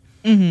blue.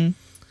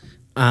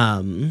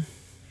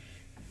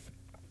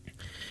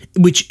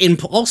 Which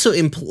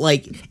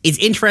like it's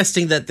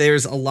interesting that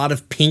there's a lot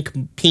of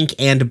pink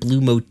and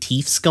blue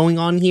motifs going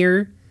on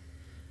here.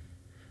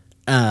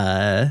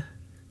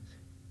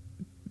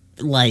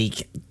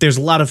 Like there's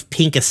a lot of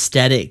pink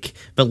aesthetic,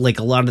 but like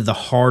a lot of the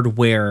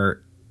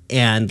hardware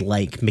and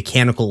like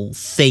mechanical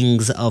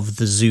things of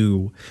the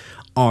zoo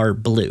are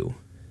blue.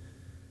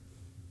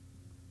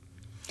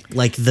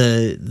 Like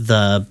the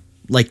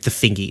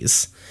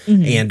thingies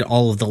and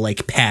all of the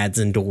like pads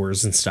and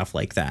doors and stuff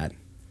like that.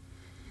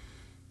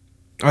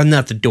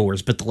 Not the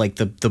doors, but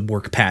the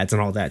work pads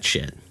and all that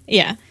shit.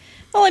 Yeah.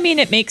 Well, I mean,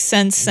 it makes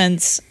sense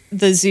since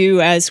the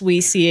zoo as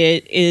we see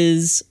it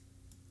is,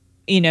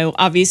 you know,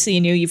 obviously,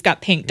 you know, you've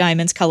got Pink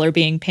Diamond's color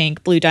being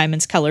pink, Blue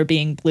Diamond's color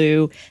being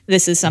blue.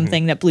 This is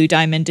something that Blue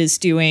Diamond is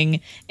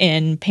doing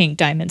in Pink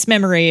Diamond's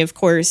memory. Of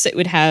course, it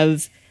would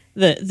have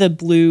the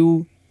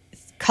blue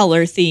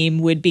color theme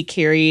would be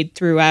carried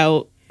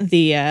throughout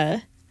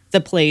the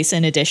place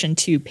in addition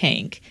to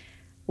pink.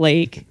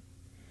 Like,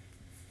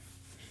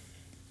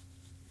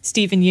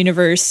 Steven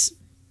Universe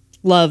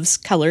loves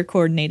color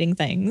coordinating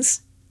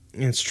things.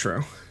 It's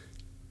true.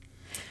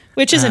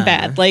 Which isn't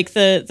bad. Like,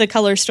 the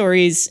color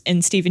stories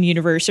in Steven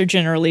Universe are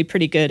generally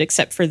pretty good,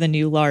 except for the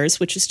new Lars,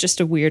 which is just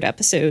a weird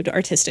episode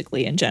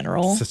artistically in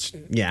general.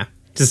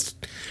 Just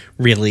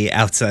really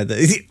outside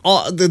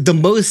the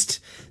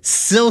most,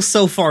 still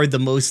so far, the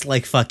most,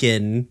 like,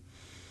 fucking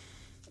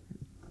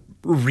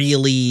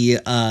really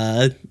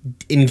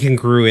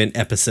incongruent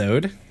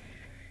episode.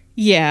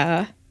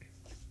 Yeah.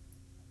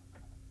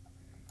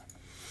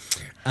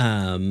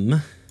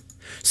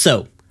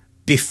 So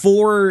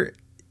before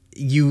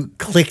you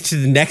clicked to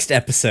the next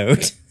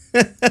episode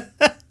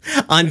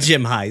on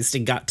Gem Heist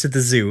and got to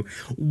the zoo,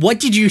 what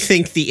did you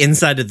think the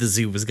inside of the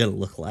zoo was going to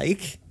look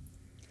like?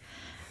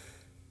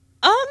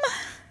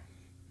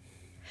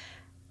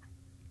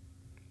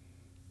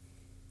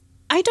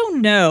 I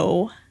don't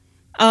know.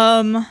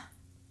 I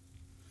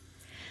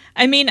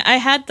mean, I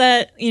had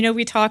that, you know,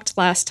 we talked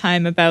last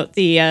time about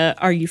the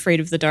Are You Afraid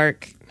of the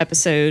Dark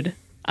episode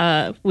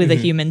with a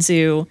human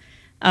zoo.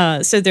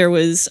 So there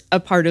was a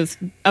part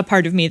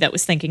of me that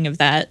was thinking of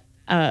that,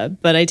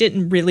 but I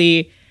didn't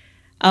really.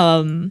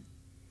 I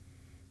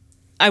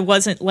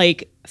wasn't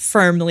like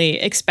firmly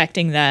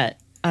expecting that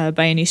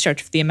by any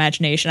stretch of the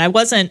imagination. I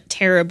wasn't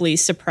terribly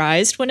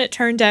surprised when it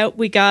turned out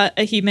we got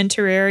a human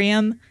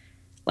terrarium,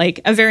 like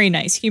a very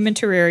nice human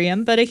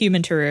terrarium, but a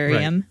human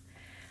terrarium.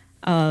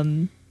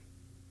 Right.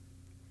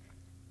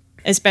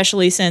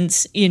 Especially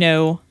since, you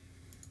know,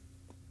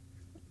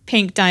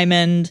 Pink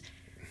Diamond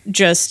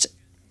just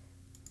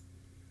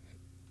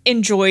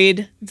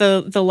enjoyed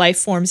the life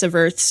forms of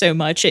Earth so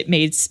much it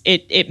makes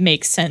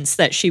sense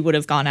that she would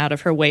have gone out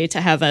of her way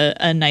to have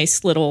a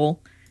nice little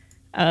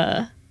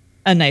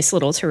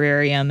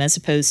terrarium, as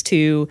opposed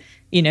to,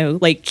 you know,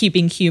 like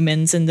keeping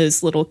humans in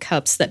those little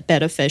cups that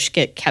betta fish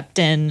get kept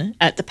in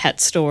at the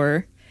pet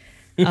store.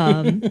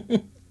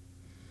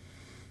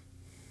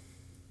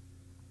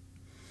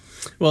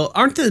 Well,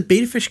 aren't the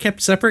betta fish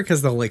kept separate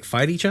because they'll like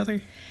fight each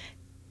other?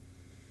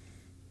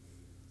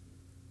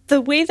 The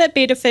way that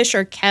betta fish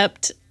are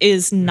kept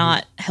is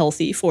not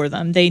healthy for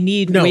them. They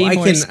need way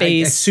more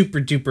space. I super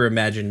duper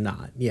imagine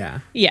not. Yeah.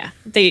 Yeah.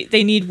 They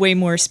need way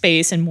more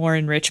space and more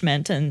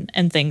enrichment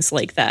and things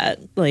like that.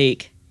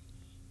 Like,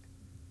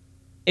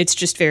 it's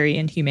just very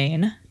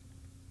inhumane.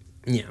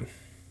 Yeah.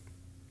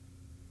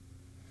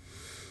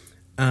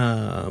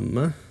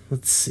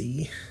 Let's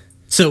see.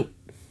 So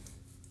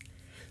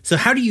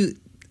how do you...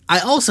 I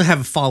also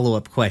have a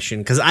follow-up question,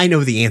 because I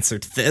know the answer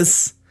to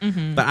this,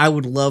 but I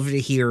would love to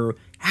hear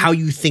how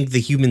you think the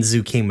human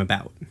zoo came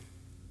about.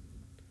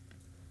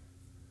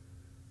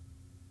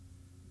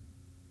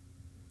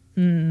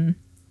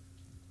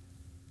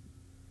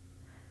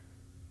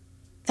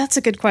 That's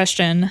a good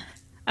question.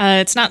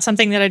 It's not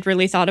something that I'd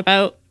really thought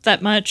about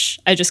that much.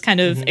 I just kind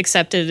of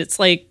accepted. It's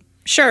like,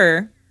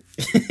 sure.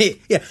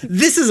 Yeah,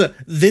 this is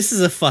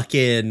a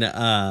fucking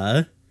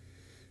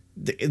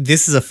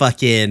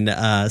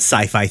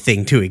sci-fi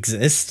thing to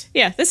exist.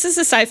 Yeah, this is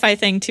a sci-fi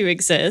thing to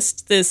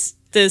exist.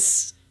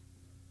 This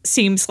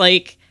seems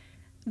like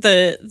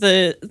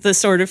the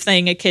sort of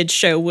thing a kid's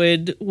show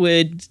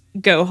would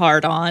go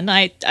hard on.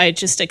 I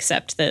just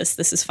accept this.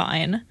 This is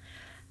fine.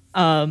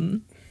 I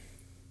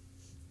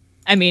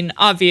mean,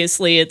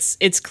 obviously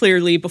it's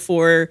clearly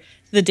before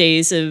the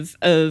days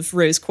of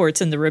Rose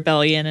Quartz and the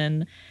Rebellion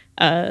and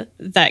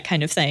that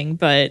kind of thing,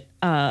 but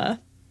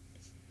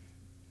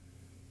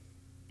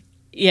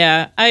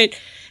yeah,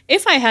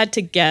 if I had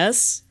to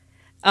guess,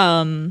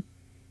 I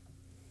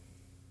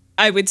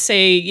would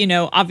say, you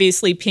know,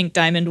 obviously Pink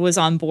Diamond was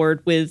on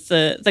board with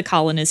the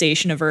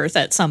colonization of Earth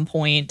at some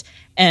point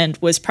and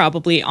was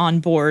probably on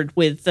board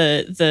with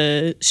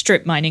the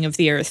strip mining of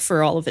the Earth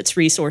for all of its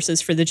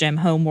resources for the Gem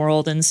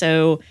homeworld. And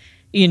so,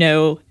 you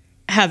know,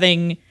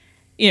 having,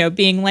 you know,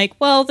 being like,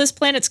 well, this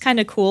planet's kind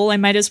of cool. I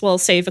might as well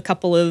save a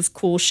couple of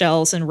cool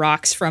shells and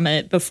rocks from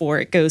it before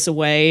it goes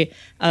away,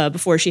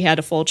 before she had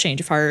a full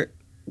change of heart,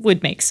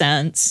 would make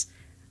sense.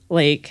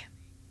 Like,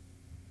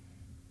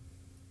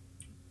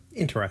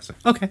 interesting.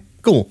 Okay,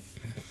 cool.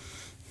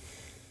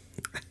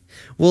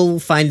 We'll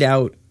find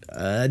out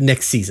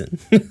next season.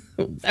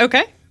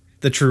 Okay.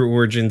 The true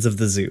origins of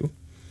the zoo.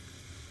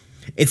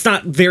 It's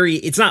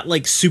not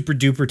like super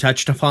duper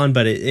touched upon,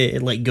 but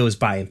it like goes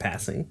by in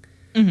passing.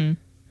 Mm-hmm.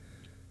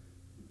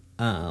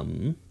 All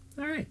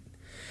right.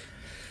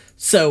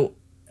 So,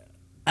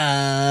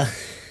 I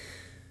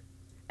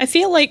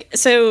feel like,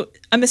 so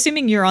I'm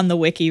assuming you're on the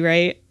wiki,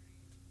 right?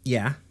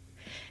 Yeah.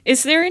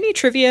 Is there any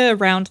trivia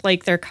around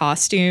like their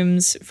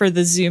costumes for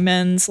the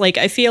Zoomins? Like,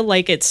 I feel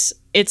like it's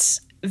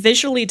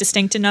visually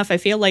distinct enough. I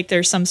feel like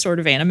there's some sort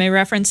of anime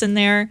reference in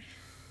there.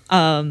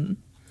 Hey,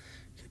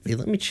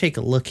 let me take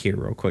a look here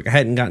real quick. I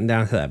hadn't gotten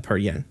down to that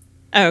part yet.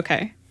 Oh,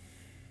 okay.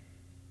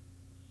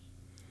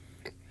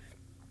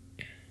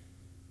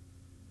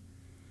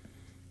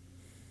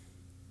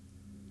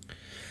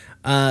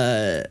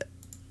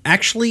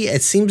 Actually,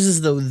 it seems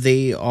as though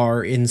they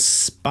are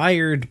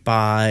inspired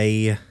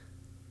by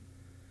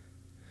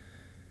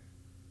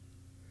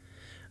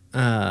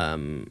yeah,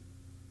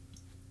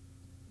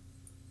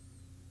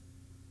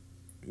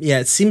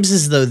 it seems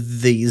as though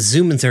the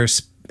Zoomins are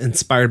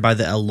inspired by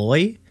the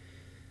Eloi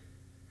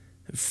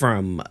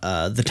from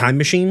the Time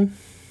Machine.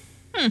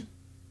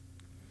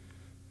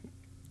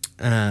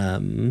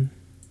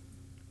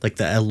 Like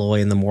the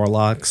Eloi and the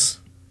Morlocks.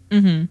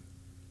 Mm-hmm.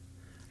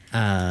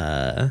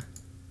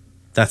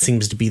 That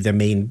seems to be their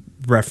main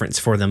reference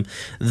for them.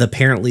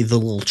 Apparently the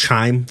little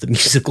chime, the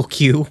musical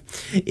cue,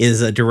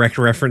 is a direct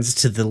reference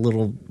to the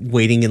little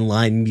waiting in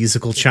line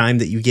musical chime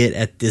that you get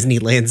at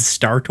Disneyland's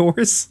Star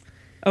Tours.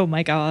 Oh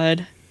my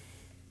god.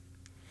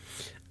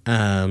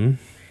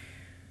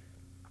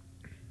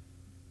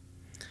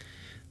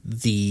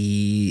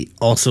 The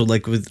also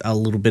like with a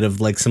little bit of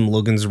like some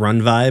Logan's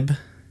Run vibe.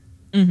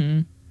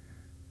 Mm-hmm.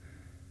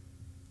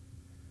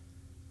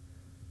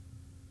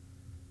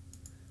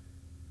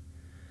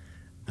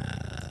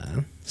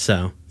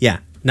 So yeah,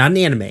 not an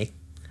anime.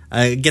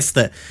 I guess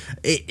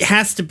it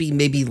has to be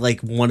maybe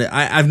like one.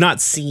 I've not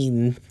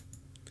seen.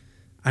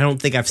 I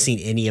don't think I've seen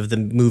any of the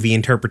movie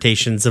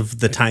interpretations of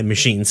the Time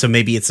Machine, so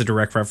maybe it's a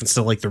direct reference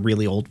to like the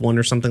really old one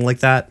or something like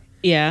that.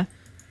 Yeah.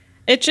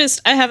 I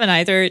haven't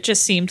either. It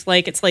just seemed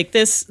like it's like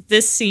this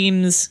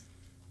seems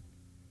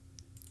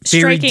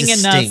very striking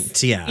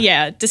distinct, enough.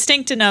 Yeah,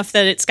 distinct enough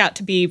that it's got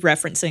to be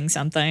referencing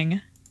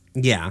something.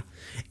 Yeah.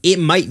 It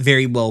might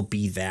very well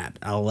be that.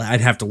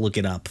 I'd have to look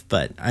it up,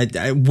 but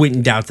I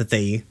wouldn't doubt that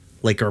they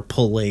like are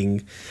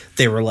pulling.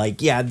 They were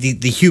like, yeah, the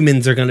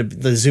Zoomins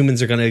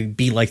are gonna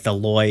be like the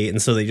Loi,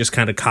 and so they just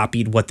kind of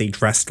copied what they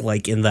dressed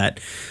like in that,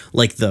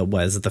 like the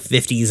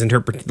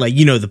 50s like,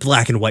 you know, the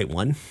black and white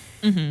one.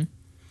 Mm-hmm.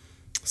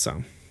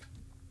 So,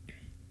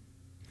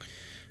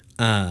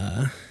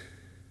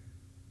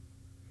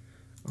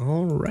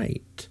 all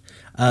right,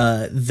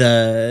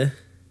 the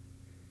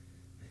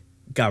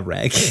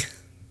Gareg.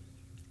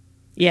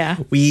 Yeah.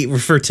 We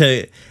refer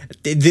to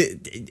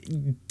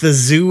the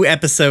zoo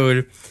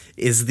episode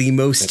is the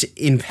most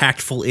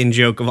impactful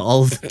in-joke of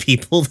all of the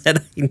people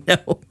that I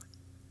know.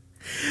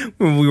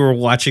 When we were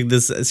watching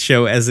this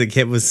show as a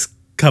kid was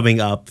coming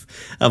up,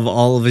 of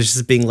all of us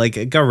just being like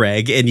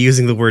Gareg and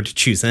using the word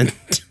Chusen.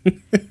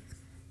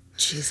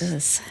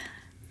 Jesus.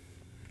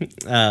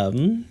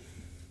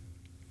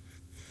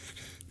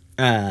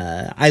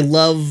 I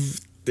love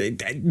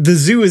the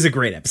zoo is a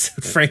great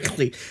episode,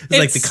 frankly. It's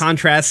like the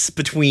contrasts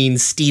between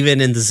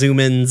Steven and the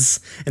Zoomins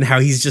and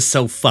how he's just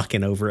so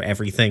fucking over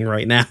everything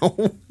right now.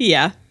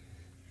 Yeah.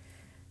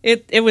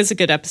 It was a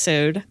good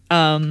episode.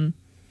 I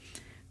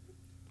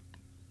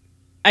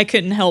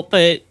couldn't help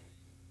but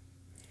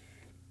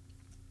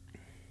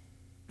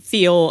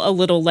feel a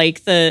little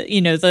like the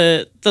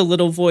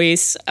little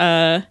voice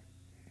at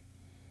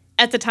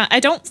the time. I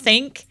don't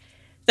think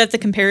that the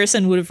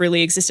comparison would have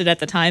really existed at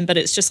the time, but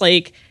it's just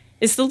like,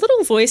 is the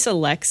little voice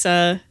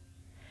Alexa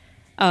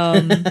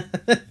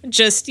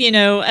just, you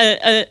know,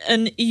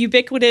 an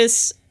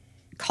ubiquitous,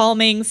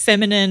 calming,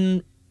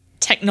 feminine,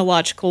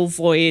 technological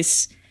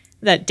voice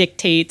that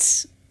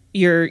dictates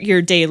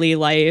your daily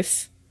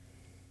life?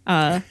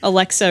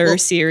 Alexa or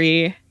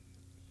Siri?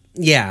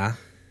 Yeah.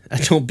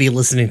 Don't be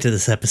listening to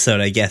this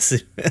episode, I guess,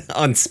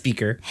 on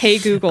speaker. Hey,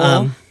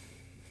 Google.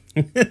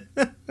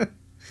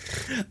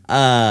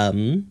 I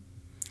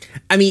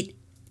mean,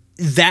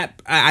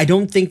 that I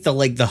don't think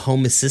the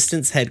home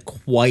assistants had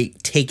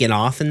quite taken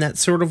off in that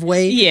sort of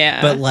way.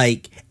 Yeah. But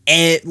like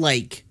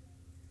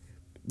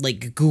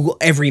Google,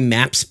 every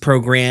Maps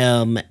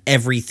program,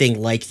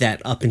 everything like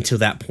that up until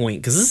that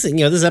point, because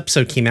this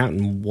episode came out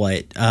in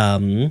what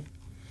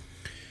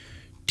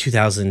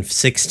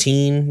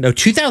 2016? No,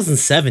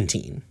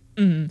 2017.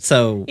 Mm-hmm.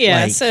 So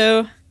yeah,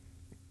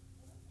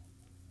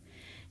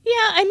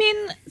 I mean,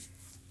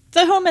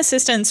 the home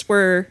assistants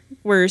were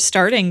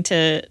starting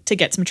to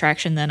get some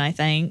traction then, I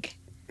think.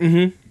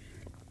 Mm-hmm.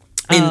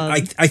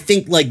 And I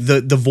think like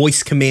the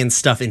voice command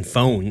stuff in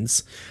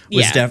phones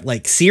was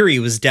Siri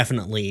was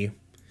definitely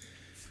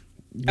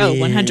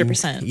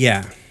 100%.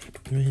 Yeah.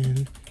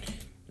 When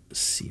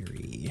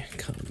Siri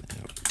come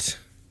out.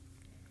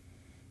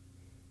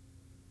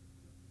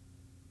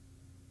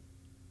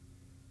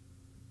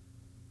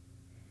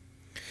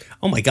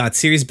 Oh my god,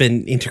 Siri's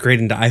been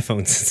integrated into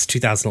iPhone since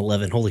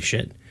 2011. Holy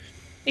shit.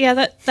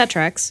 Yeah, that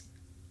tracks.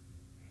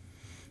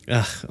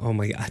 Ugh, oh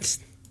my god.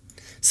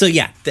 So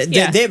yeah,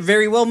 that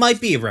very well might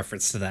be a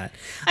reference to that.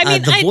 I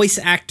mean, the voice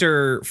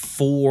actor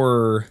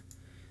for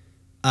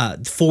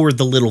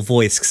the little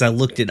voice, because I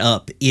looked it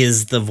up,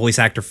 is the voice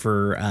actor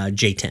for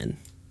J10.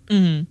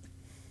 Mm-hmm.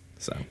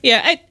 So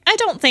yeah, I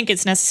don't think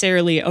it's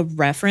necessarily a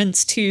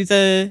reference to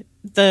the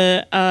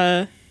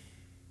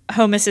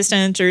Home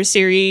Assistant or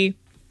Siri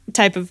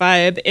type of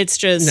vibe. It's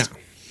just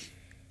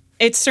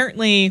it's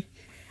certainly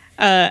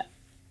I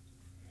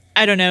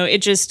don't know,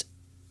 it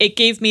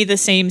gave me the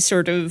same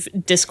sort of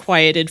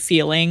disquieted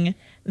feeling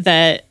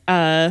that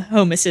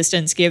home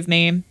assistants give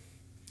me.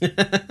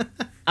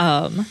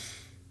 I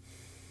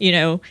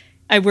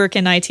work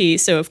in IT,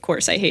 so of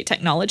course I hate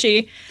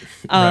technology.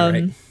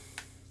 Right.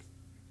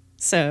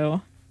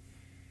 So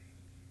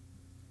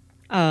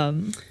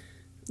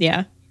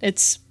yeah,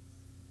 it's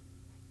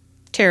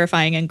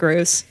terrifying and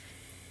gross.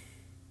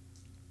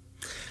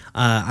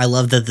 I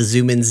love that the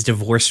Zoomins,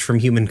 divorced from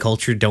human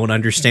culture, don't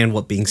understand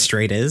what being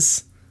straight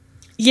is.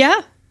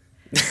 Yeah.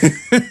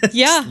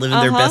 Yeah. Living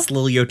their best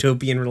little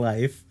utopian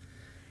life.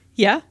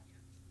 Yeah.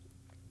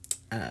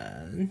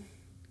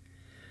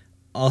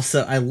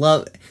 Also, I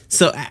love...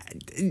 So,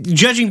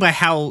 judging by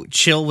how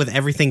chill with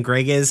everything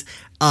Greg is,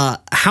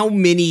 how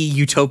many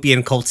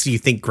utopian cults do you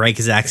think Greg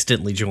has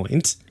accidentally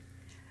joined?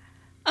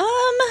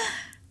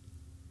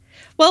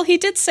 Well, he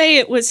did say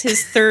it was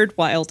his third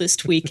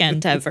wildest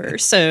weekend ever,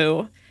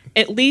 so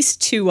at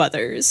least 2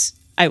 others,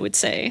 I would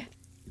say.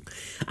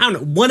 I don't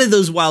know. One of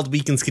those wild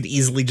weekends could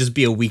easily just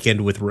be a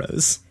weekend with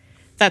Rose.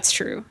 That's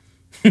true.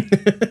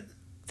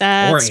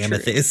 That's or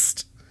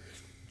Amethyst.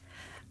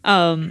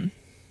 True.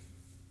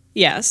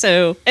 Yeah,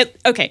 so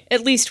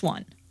at least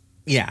one.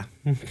 Yeah.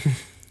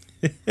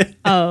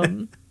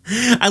 I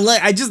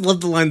just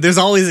love the line, there's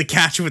always a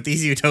catch with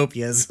these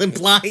utopias,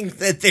 implying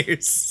that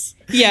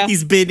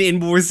he's been in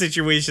more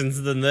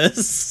situations than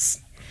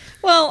this.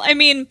 Well, I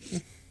mean,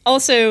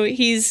 also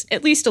he's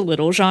at least a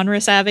little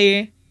genre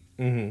savvy.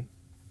 Mm-hmm.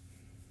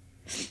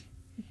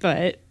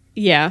 But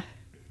yeah.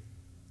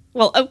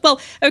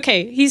 Well,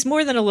 okay, he's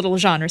more than a little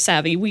genre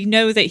savvy. We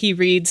know that he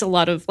reads a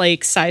lot of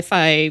like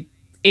sci-fi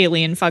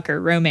alien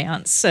fucker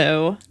romance,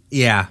 so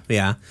yeah,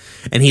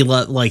 and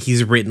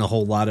he's written a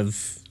whole lot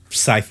of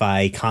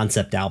sci-fi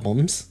concept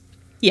albums.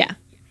 Yeah,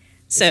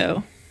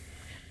 so,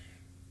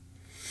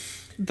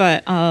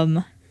 but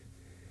I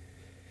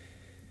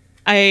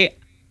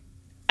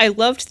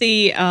loved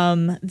the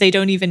they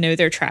don't even know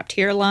they're trapped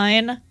here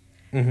line.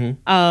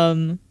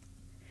 Mm-hmm.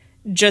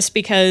 Just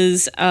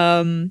because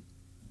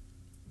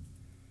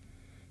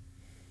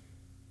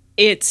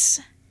it's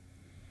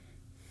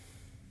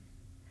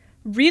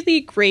really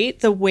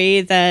great the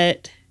way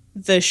that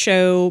the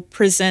show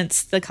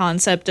presents the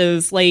concept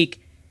of like,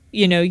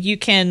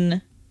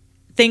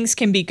 things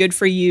can be good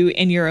for you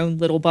in your own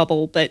little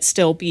bubble, but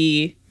still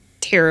be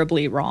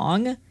terribly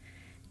wrong. Yeah.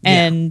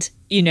 And,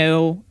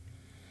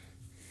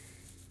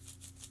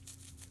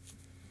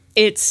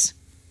 it's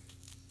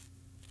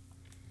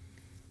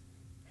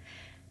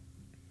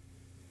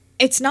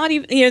not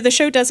even, the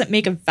show doesn't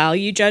make a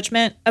value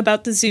judgment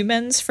about the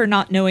Zoomins for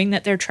not knowing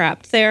that they're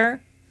trapped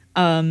there.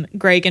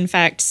 Greg, in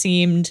fact,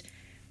 seemed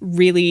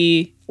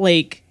really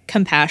like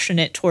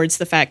compassionate towards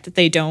the fact that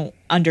they don't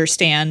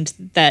understand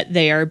that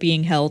they are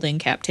being held in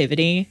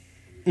captivity.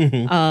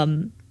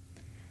 Mm-hmm.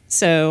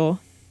 So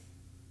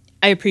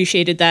I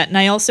appreciated that. And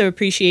I also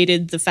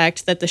appreciated the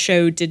fact that the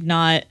show did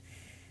not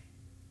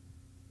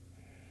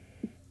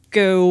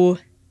go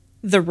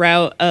the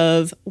route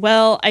of,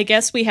 well, I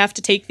guess we have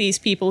to take these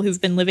people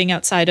who've been living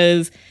outside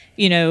of,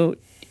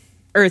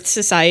 Earth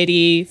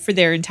society for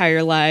their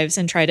entire lives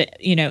and try to,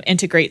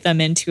 integrate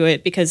them into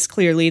it because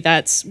clearly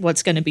that's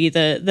what's going to be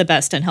the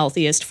best and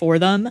healthiest for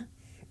them.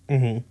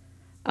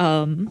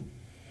 Mm-hmm.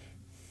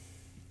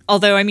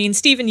 Although, I mean,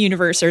 Steven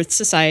Universe Earth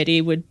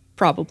Society would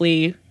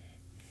probably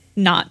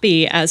not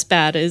be as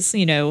bad as,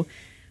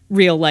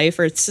 real life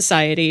Earth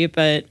society,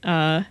 but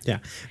Yeah.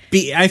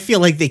 I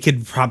feel like they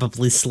could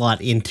probably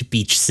slot into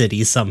Beach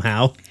City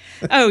somehow.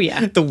 oh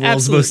yeah, The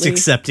world's most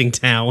accepting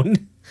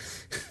town.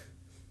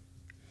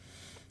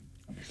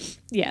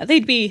 Yeah,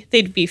 they'd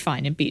be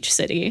fine in Beach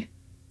City.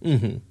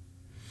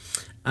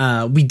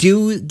 We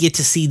do get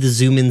to see the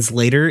Zoomins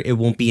later. It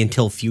won't be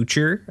until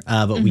future,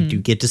 but we do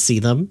get to see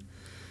them.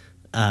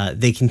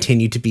 They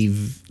continue to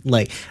be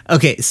like,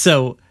 okay,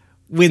 so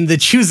when the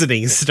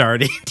Choosening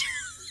started,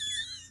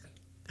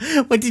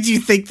 what did you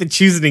think the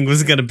Choosening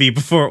was going to be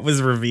before it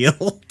was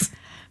revealed?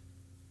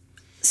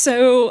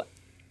 So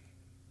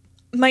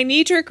my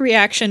knee-jerk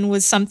reaction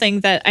was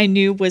something that I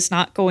knew was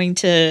not going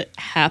to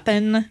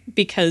happen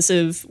because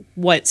of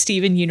what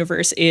Steven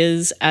Universe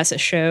is as a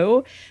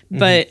show.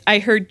 But I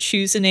heard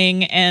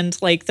Choosening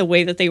and like the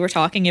way that they were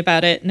talking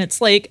about it, and it's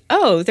like,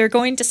 oh, they're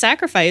going to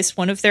sacrifice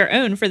one of their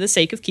own for the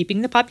sake of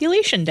keeping the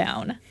population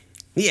down.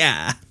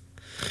 Yeah.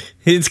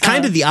 It's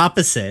kind of the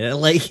opposite.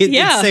 Like,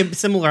 it's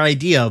similar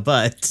idea,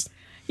 but...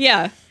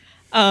 Yeah.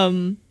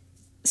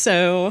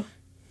 So...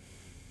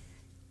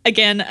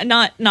 Again,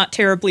 not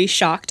terribly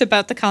shocked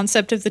about the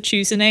concept of the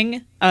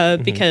Choosening,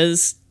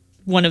 because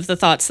one of the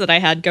thoughts that I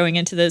had going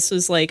into this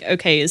was like,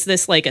 okay, is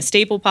this like a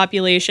stable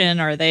population?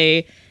 Are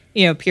they,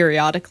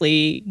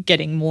 periodically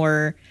getting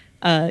more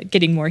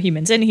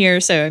humans in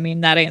here? So, I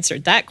mean, that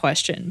answered that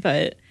question.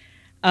 But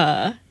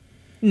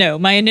no,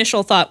 my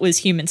initial thought was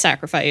human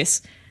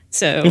sacrifice.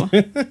 So,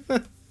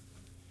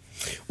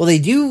 well, they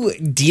do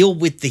deal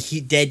with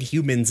the dead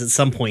humans at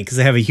some point because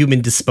they have a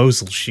human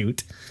disposal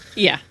chute.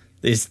 Yeah,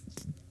 they just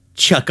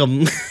chuck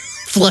them,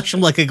 flush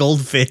them like a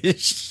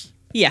goldfish.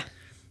 Yeah.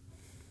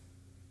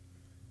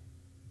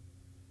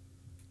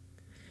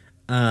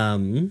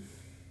 I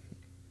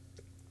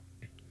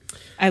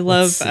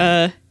love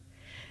I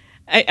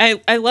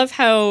love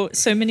how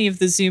so many of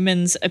the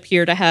Zoomins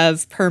appear to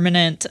have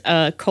permanent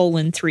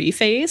 :3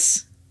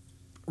 face.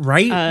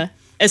 Right.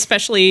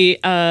 Especially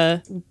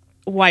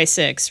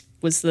Y6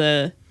 was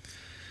the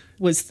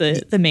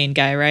main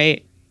guy,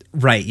 right?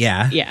 Right,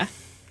 yeah. Yeah.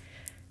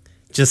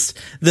 Just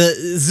the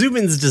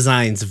Zoomins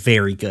design's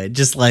very good.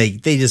 Just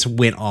like they just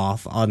went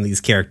off on these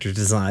character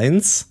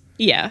designs.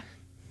 Yeah.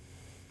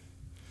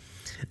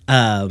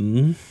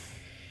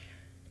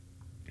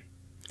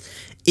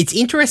 It's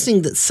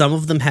interesting that some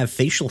of them have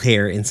facial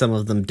hair and some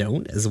of them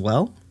don't as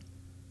well.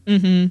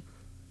 Mm-hmm.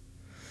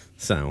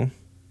 So,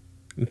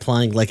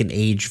 implying like an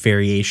age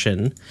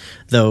variation,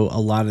 though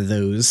a lot of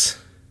those...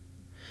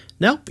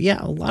 Nope,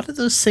 yeah, a lot of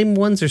those same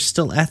ones are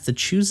still at the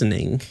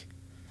Choosening.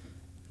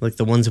 Like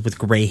the ones with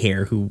gray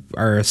hair who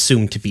are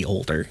assumed to be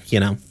older,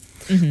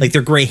 Mm-hmm. Like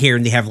they're gray hair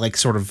and they have like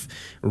sort of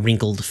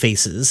wrinkled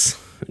faces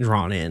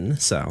drawn in,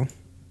 so...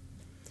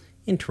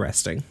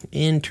 Interesting.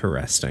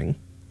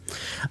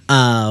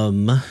 I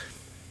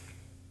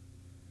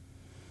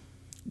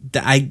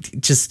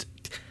just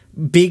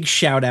big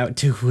shout out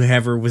to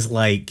whoever was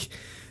like,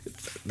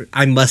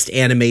 I must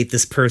animate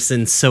this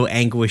person so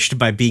anguished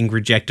by being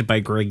rejected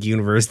by Greg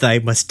Universe that I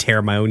must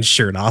tear my own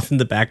shirt off in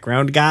the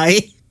background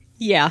guy.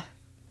 Yeah.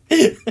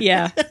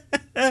 Yeah.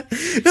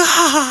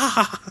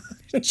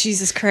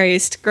 Jesus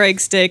Christ, Greg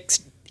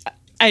Sticks.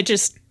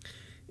 It's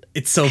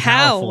so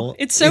powerful.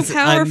 It's so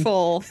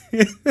powerful.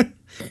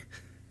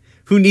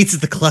 Who needs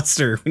the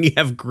cluster when you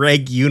have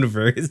Greg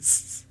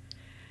Universe?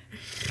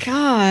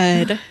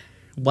 God.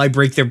 Why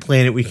break their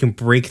planet? We can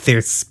break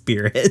their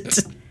spirit.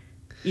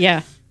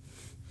 Yeah.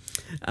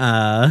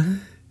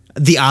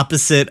 The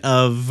opposite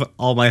of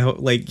all my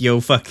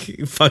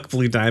fuck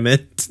Blue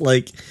Diamond.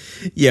 Like,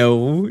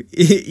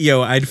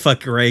 I'd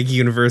fuck Greg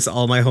Universe.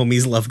 All my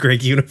homies love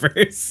Greg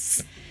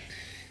Universe.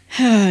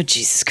 Oh,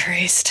 Jesus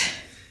Christ.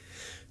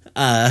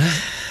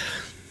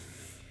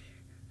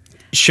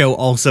 Show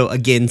also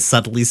again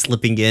subtly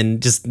slipping in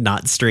just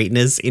not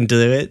straightness into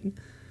it.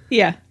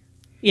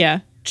 Yeah,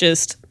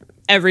 just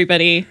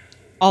everybody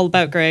all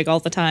about Greg all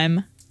the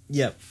time.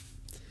 Yep.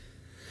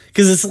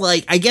 Because it's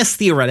like, I guess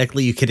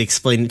theoretically you could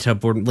explain it to a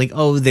board like,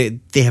 oh, they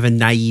have a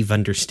naive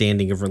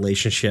understanding of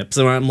relationships.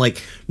 And I'm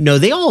like, no,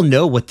 they all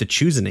know what the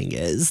Choosening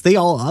is. They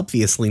all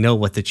obviously know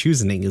what the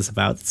Choosening is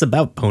about. It's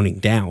about boning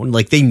down.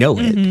 Like, they know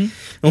it.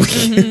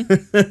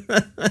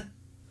 Mm-hmm.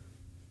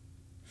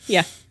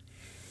 Yeah.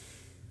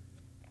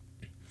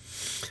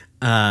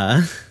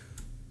 I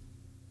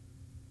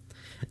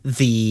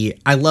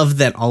love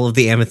that all of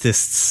the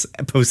amethysts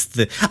post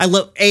I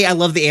love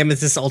the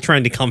amethysts all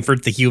trying to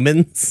comfort the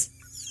humans.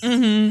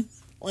 Mm-hmm.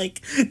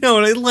 Like, no,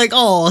 like,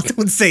 oh,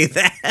 don't say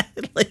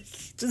that. Like,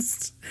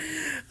 just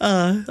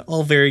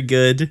all very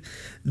good.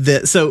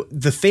 So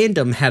the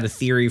fandom had a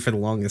theory for the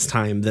longest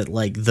time that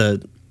like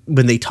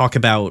when they talk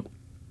about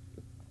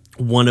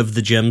one of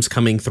the gems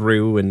coming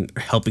through and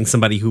helping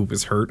somebody who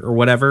was hurt or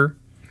whatever,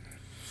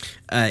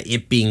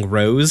 it being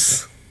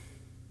Rose,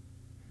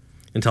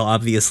 until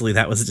obviously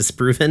that was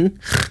disproven.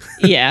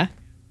 Yeah.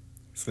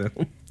 So,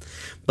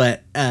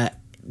 but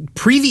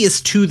previous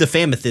to the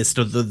Famethyst,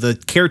 or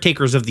the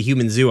caretakers of the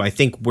human zoo, I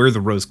think were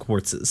the Rose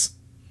Quartzes.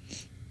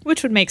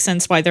 Which would make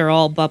sense why they're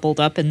all bubbled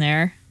up in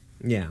there.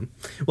 Yeah.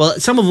 Well,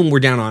 some of them were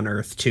down on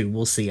Earth too.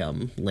 We'll see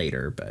them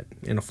later, but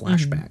in a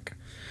flashback.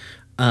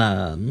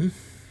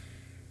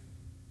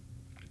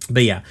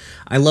 But yeah,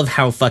 I love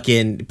how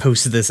fucking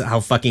posted this,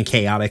 how fucking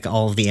chaotic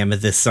all of the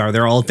amethysts are.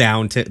 They're all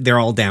down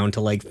to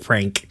like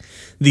prank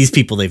these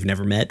people they've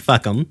never met.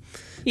 Fuck them.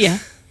 Yeah.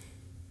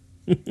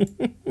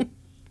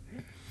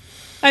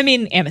 I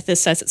mean,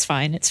 Amethyst says it's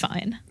fine. It's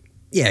fine.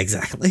 Yeah,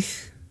 exactly.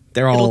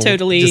 They're all it'll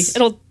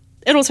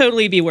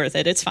totally be worth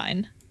it. It's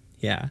fine.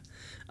 Yeah.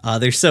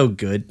 They're so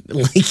good.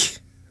 Like,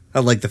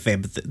 I like the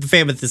Famethist. The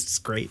Famethist is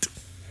great.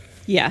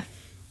 Yeah.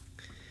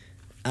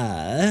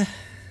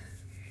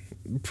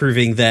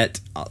 Proving that,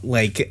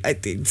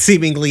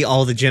 seemingly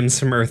all the gems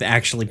from Earth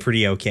actually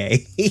pretty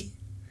okay.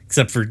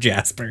 Except for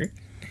Jasper.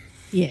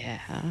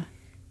 Yeah.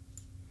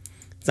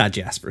 It's not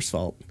Jasper's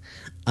fault.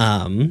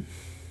 I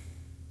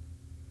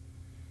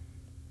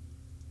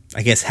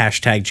guess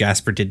hashtag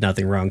Jasper did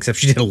nothing wrong, except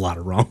she did a lot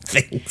of wrong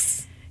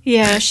things.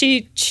 Yeah,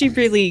 she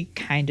really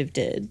kind of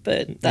did,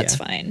 but that's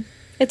fine.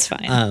 It's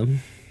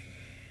fine.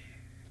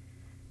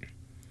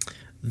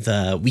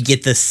 We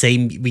get the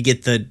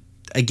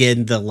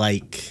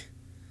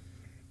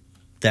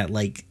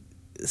 8-bit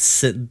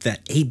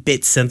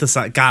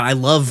synthesizer. God, I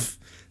love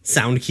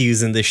sound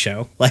cues in this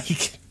show.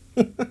 Like,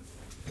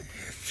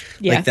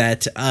 yeah. Like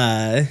that.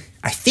 I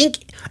think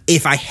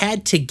if I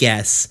had to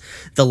guess,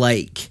 the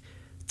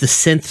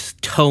synth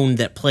tone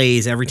that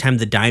plays every time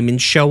the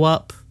diamonds show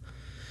up,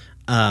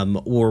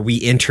 or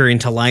we enter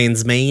into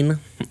Lion's Mane,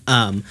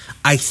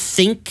 I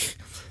think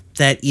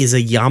that is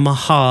a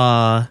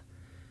Yamaha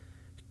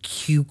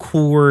Q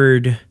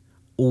chord,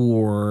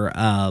 or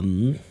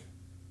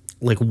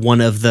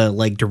one of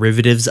the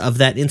derivatives of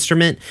that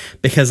instrument,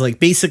 because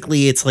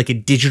basically it's like a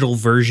digital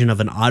version of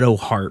an auto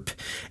harp,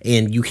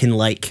 and you can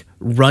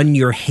run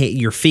your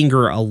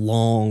finger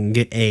along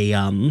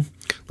a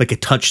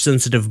touch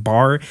sensitive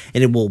bar,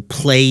 and it will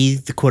play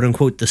the quote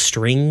unquote the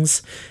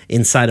strings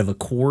inside of a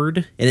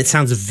chord, and it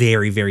sounds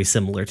very, very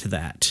similar to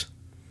that.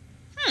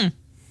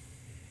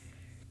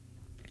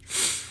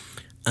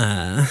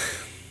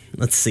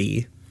 Let's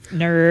see.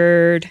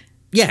 Nerd.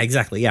 Yeah,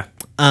 exactly. Yeah.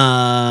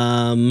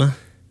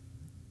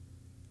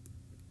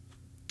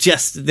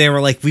 Just, they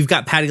were like, we've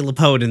got Patti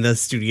LuPone in the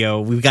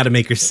studio. We've got to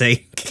make her sing.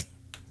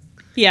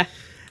 Yeah.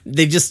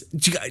 They just,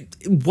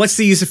 what's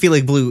the use of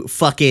Feeling Blue?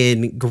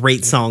 Fucking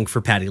great song for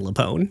Patti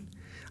LuPone.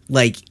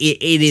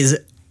 It is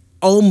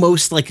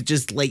almost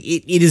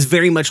it is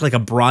very much like a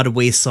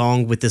Broadway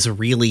song with this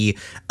really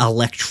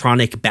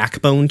electronic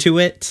backbone to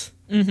it.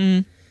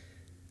 Mm-hmm.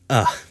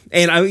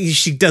 And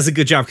she does a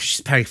good job because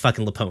she's Patti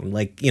fucking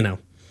LuPone.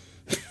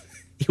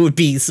 It would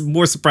be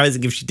more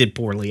surprising if she did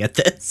poorly at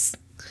this.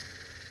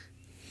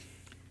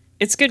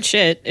 It's good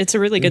shit. It's a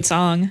really good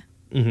song.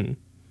 Mm-hmm.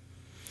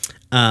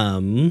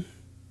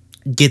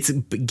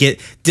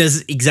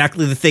 Does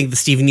exactly the thing the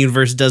Steven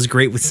Universe does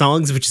great with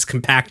songs, which is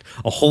compact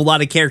a whole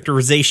lot of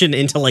characterization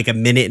into a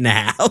minute and a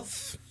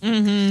half.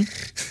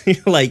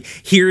 Mm-hmm.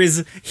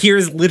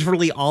 Here's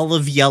literally all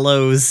of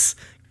Yellow's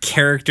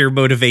character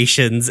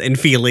motivations and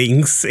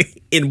feelings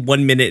in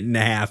 1 minute and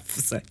a half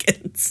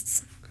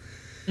seconds.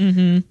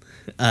 Mm-hmm.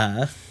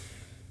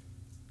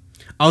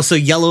 Also,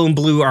 Yellow and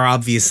Blue are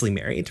obviously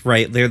married,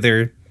 right?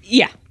 They're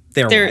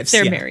wives.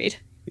 They're married.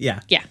 Yeah.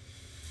 Yeah.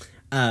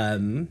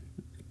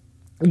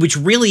 Which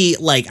really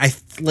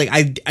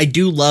I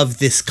do love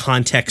this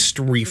context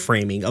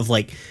reframing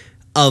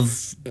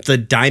of the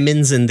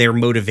diamonds and their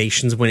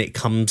motivations when it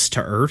comes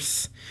to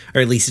Earth,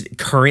 or at least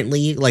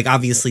currently.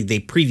 Obviously they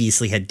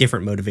previously had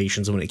different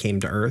motivations when it came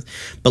to Earth,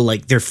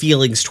 but their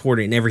feelings toward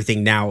it and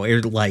everything now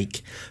are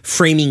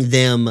framing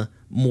them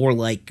more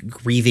like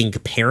grieving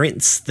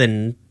parents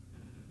than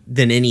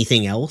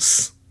anything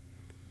else.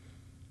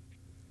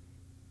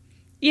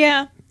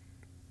 Yeah.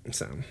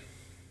 So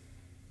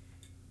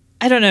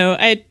I don't know.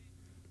 I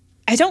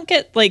don't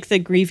get the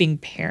grieving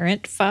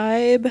parent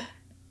vibe.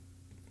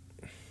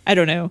 I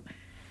don't know.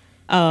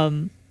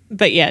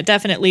 But yeah,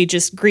 definitely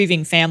just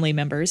grieving family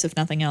members, if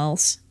nothing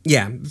else.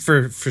 Yeah,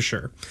 for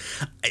sure.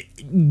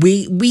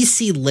 We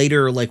see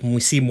later, when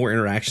we see more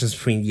interactions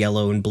between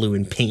Yellow and Blue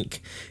and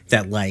Pink,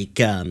 that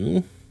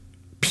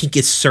Pink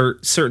is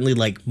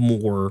certainly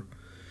more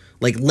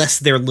less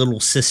their little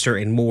sister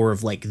and more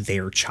of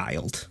their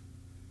child.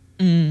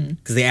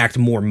 Because they act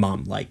more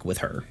mom-like with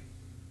her.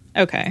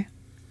 Okay.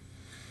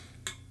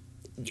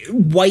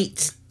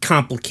 White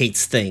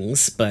complicates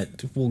things,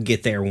 but we'll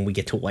get there when we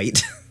get to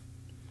White.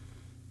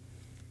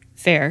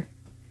 Fair.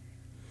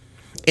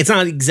 It's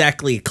not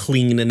exactly a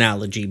clean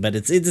analogy, but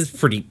it's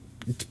pretty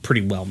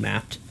well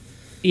mapped.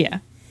 Yeah.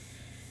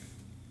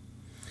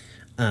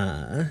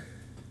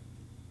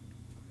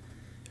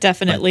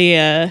 Definitely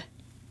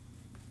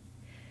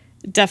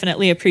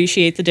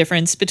appreciate the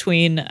difference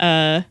between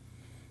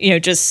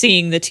just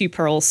seeing the two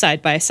pearls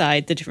side by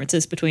side, the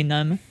differences between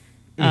them.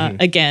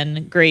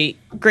 Again, great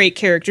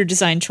character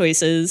design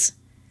choices.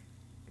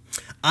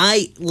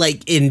 I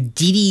in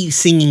Dee Dee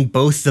singing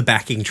both the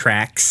backing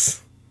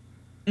tracks.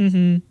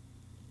 Mm-hmm.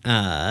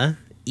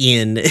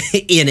 in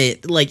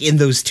it, like in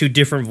those two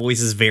different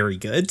voices, very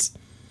good.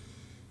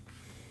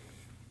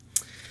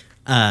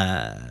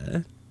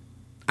 I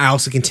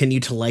also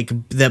continue to like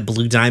that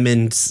Blue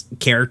Diamond's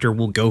character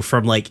will go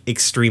from like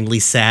extremely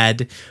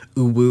sad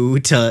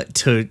uwu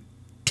to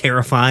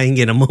terrifying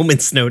in a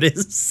moment's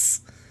notice.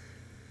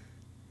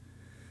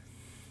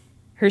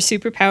 Her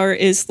superpower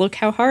is look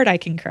how hard I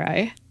can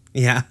cry.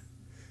 Yeah.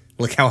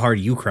 Look how hard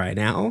you cry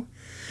now.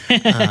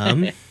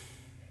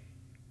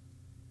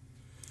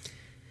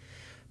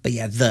 But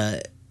yeah,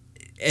 the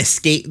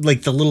escape,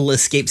 like the little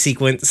escape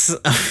sequence,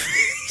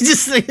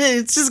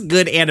 it's just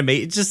good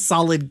it's just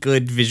solid,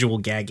 good visual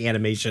gag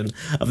animation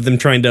of them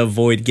trying to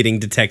avoid getting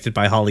detected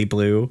by Holly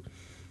Blue.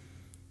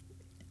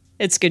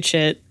 It's good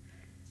shit.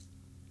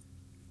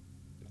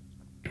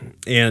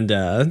 And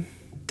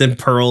then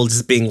Pearl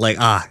just being like,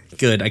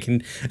 good, I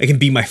can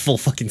be my full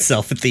fucking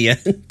self at the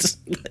end.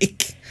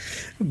 Like,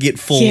 get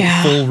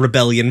full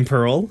rebellion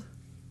Pearl.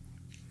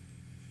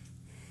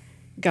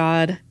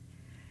 God.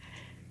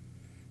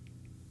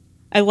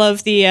 I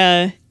love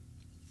the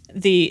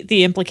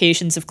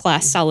implications of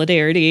class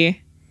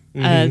solidarity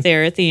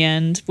there at the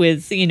end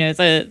with,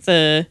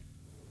 the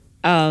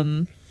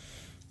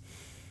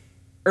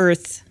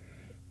Earth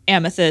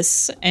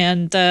Amethyst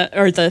and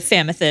or the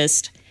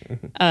Famethyst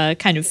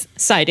kind of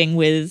siding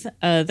with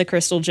the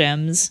Crystal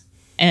Gems,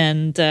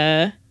 and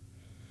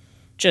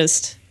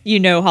just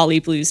Holly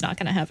Blue's not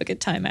going to have a good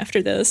time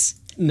after this.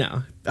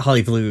 No,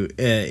 Holly Blue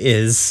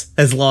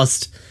has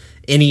lost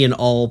any and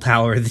all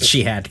power that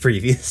she had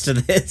previous to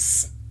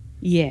this.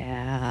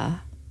 Yeah.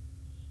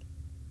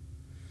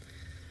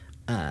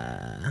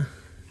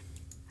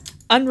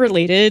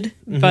 Unrelated,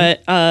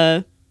 but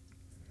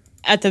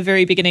at the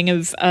very beginning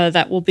of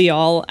That Will Be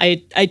All,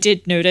 I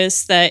did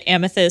notice that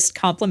Amethyst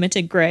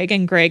complimented Greg,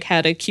 and Greg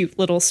had a cute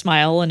little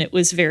smile, and it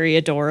was very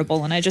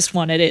adorable, and I just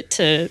wanted it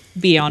to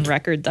be on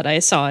record that I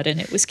saw it,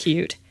 and it was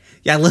cute.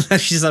 Yeah, I love how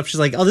she's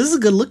like, oh, this is a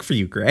good look for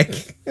you,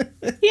 Greg.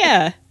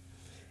 Yeah.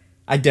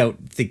 I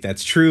don't think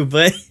that's true,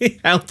 but I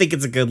don't think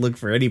it's a good look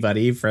for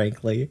anybody,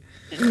 frankly.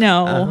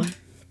 No.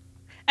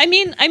 I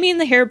mean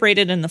the hair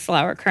braided in the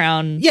flower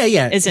crown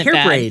isn't hair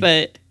bad, braid,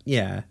 but...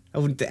 Yeah.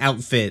 The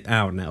outfit,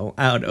 I don't know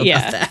about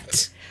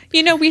that.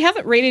 We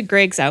haven't rated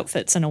Greg's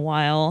outfits in a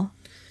while.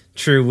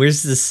 True,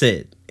 where's the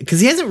sit? Because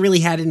he hasn't really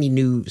had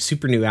any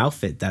super new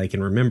outfit that I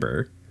can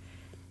remember.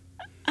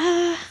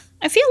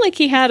 I feel like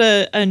he had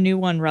a new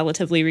one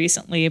relatively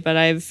recently, but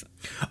it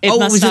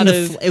was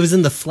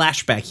in the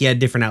flashback. He had a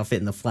different outfit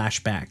in the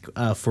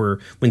flashback for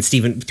when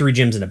Steven, 3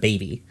 gems and a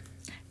baby.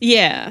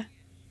 Yeah.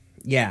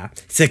 Yeah.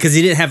 So, because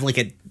he didn't have like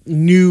a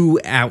new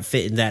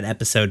outfit in that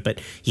episode,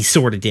 but he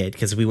sort of did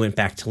because we went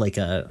back to like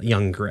a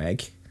young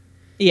Greg.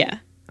 Yeah.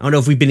 I don't know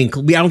if I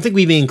don't think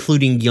we've been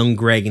including young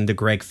Greg into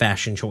Greg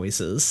fashion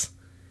choices.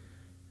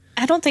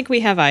 I don't think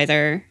we have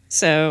either.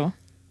 So.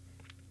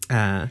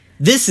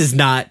 This is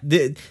not.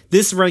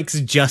 This ranks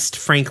just,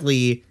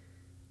 frankly,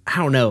 I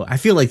don't know. I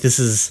feel like this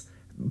is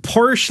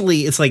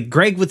partially. It's like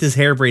Greg with his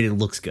hair braided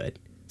looks good,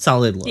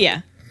 solid look.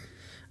 Yeah.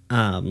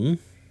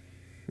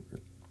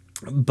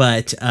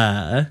 But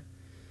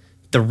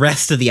the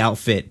rest of the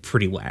outfit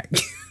pretty whack.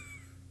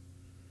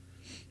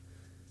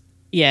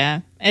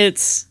 Yeah,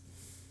 it's.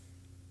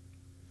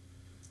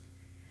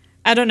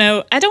 I don't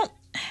know.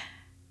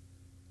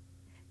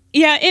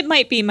 Yeah, it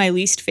might be my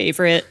least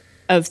favorite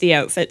of the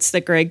outfits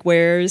that Greg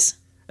wears.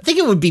 I think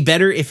it would be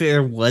better if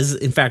there was,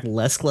 in fact,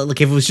 less. Like,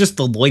 if it was just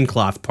the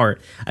loincloth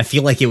part, I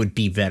feel like it would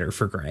be better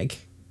for Greg.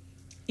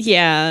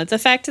 Yeah, the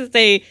fact that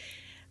they,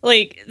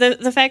 like,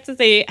 the fact that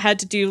they had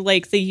to do,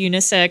 like, the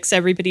unisex,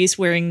 everybody's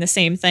wearing the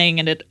same thing,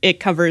 and it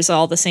covers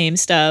all the same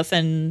stuff,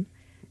 and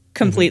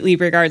completely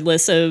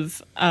regardless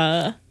of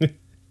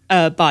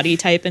body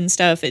type and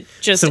stuff, it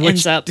just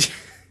ends up...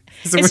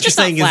 So it's what just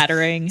you're not saying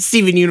flattering. Is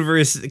Steven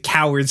Universe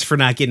cowards for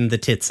not getting the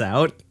tits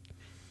out.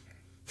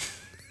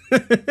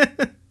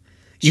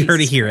 You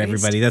heard it here,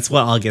 everybody. That's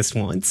what August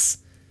wants.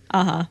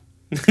 Uh-huh.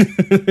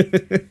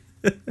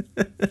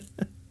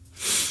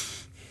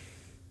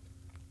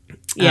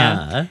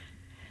 Yeah.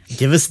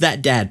 Give us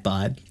that dad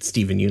bod,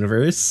 Steven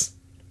Universe.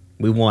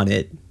 We want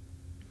it.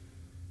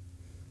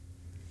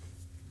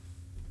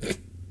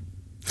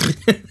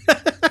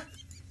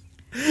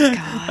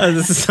 God.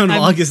 This is sound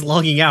August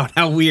logging out.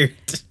 How weird.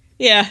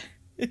 Yeah.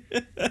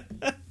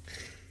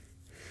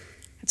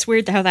 It's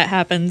weird how that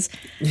happens.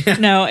 Yeah.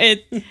 No,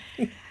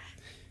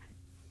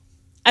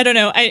 I don't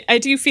know. I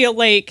do feel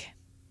like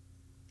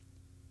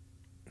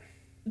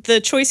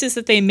the choices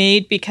that they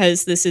made,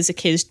 because this is a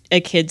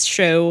kids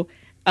show,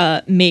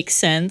 make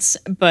sense,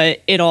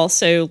 but it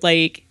also,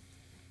 like,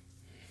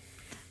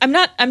 I'm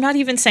not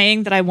even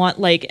saying that I want,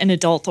 like, an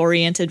adult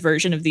oriented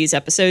version of these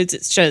episodes.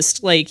 It's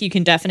just like you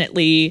can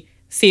definitely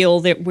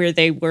feel that where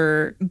they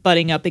were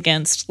butting up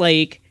against,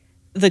 like,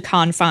 the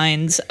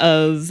confines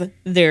of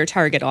their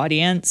target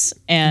audience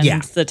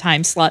and the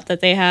time slot that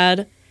they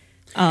had.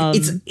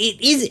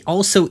 It is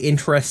also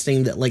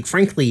interesting that, like,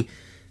 frankly,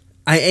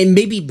 and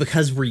maybe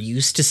because we're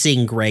used to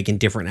seeing Greg in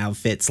different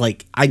outfits,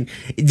 like,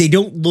 they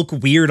don't look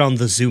weird on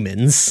the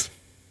zoom-ins.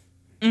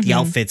 The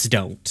outfits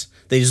don't.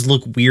 They just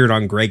look weird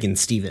on Greg and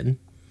Steven.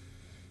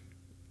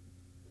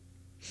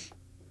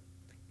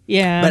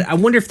 Yeah. But I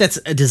wonder if that's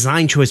a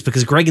design choice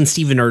because Greg and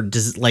Steven are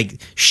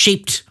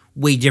shaped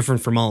way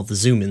different from all of the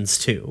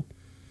Zoomans too.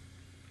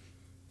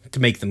 To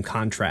make them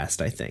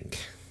contrast, I think.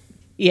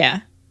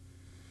 Yeah.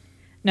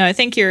 No, I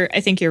think you're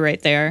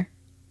right there.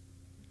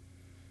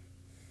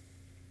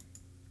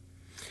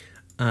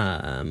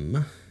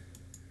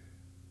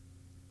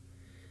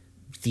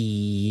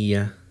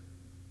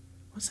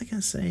 What's I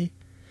gonna say?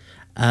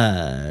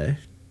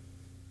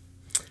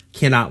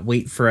 Cannot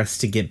wait for us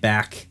to get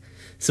back.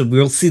 So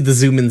we'll see the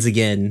Zoomans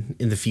again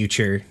in the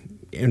future,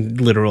 and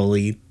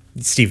literally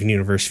Steven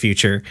Universe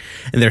future,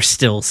 and they're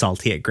still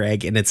salty at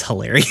Greg, and it's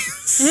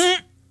hilarious.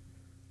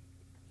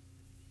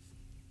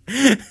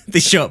 They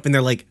show up and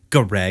they're like,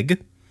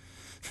 Greg?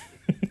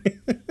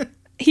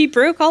 He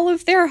broke all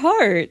of their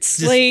hearts.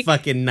 Just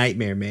fucking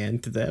nightmare man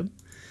to them.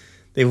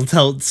 They will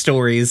tell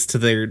stories to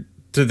the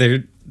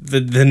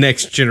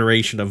next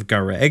generation of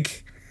Greg,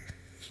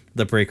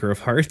 the breaker of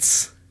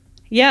hearts.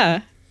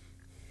 Yeah.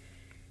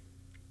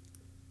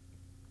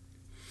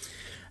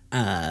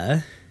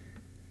 I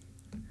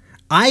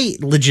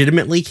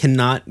legitimately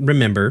cannot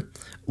remember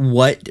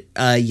what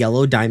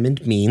Yellow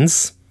Diamond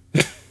means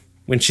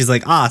when she's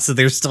like, so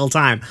there's still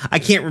time. I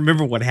can't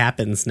remember what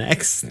happens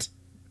next.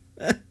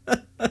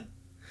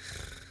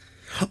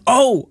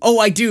 Oh,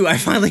 I do. I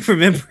finally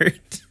remembered.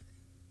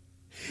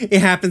 It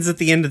happens at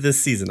the end of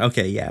this season.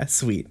 Okay, yeah,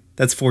 sweet.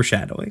 That's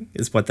foreshadowing,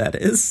 is what that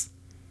is.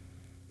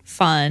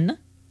 Fun.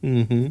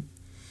 Mm-hmm.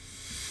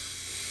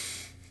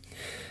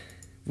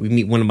 We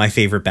meet one of my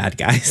favorite bad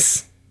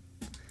guys.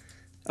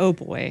 Oh,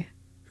 boy.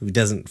 Who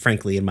doesn't,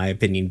 frankly, in my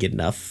opinion, get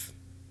enough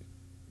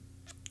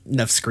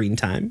screen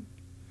time.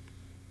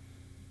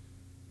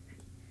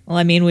 Well,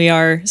 I mean, we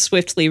are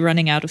swiftly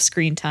running out of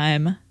screen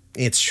time.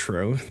 It's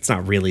true. It's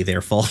not really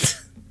their fault.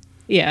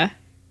 Yeah.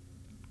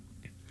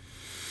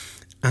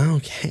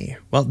 Okay.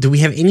 Well, do we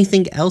have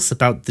anything else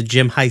about the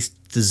gym heist,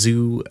 the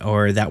zoo,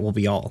 or that will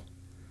be all?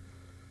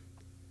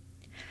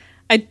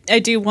 I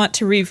do want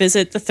to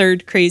revisit the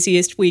third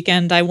craziest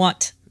weekend.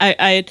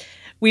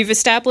 We've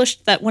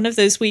established that one of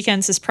those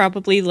weekends is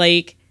probably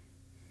like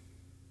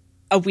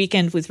a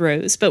weekend with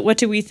Rose, but what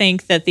do we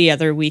think that the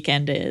other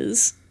weekend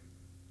is?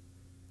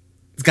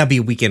 It's got to be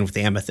a weekend with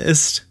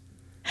Amethyst.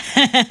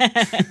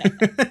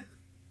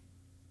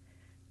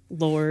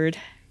 Lord.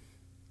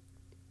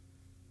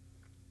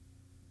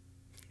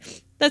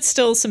 That's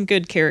still some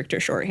good character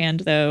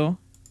shorthand, though.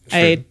 True.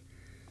 I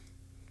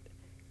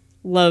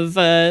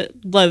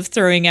love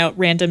throwing out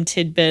random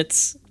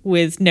tidbits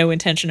with no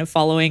intention of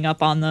following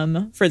up on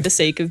them for the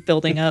sake of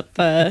building up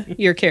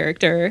your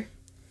character.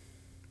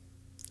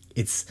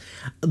 It's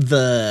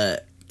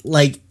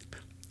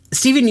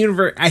Steven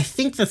Universe. I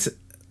think that's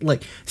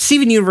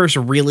Steven Universe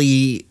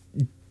really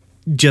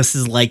just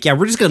is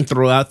we're just going to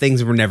throw out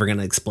things and we're never going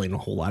to explain a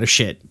whole lot of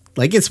shit.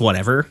 It's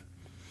whatever.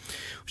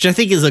 Which I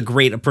think is a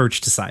great approach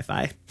to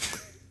sci-fi.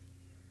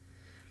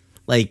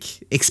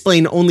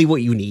 Explain only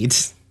what you need.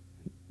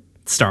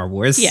 Star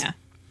Wars. Yeah.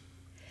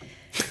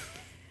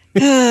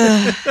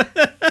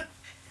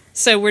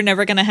 So we're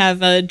never going to have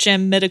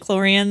gem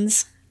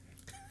midichlorians?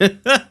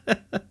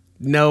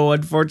 No,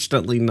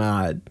 unfortunately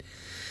not.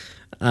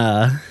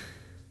 The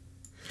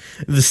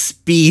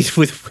speed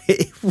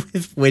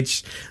with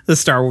which the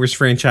Star Wars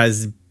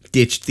franchise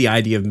ditched the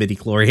idea of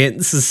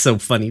midichlorians is so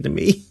funny to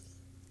me.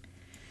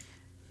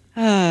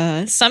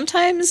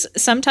 Sometimes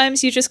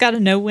you just got to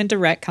know when to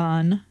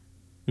retcon.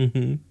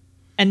 Mm-hmm.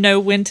 And know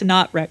when to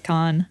not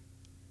retcon.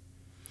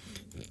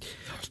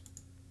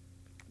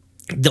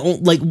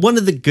 One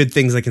of the good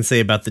things I can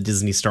say about the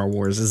Disney Star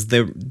Wars is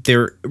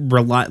their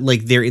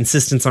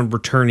insistence on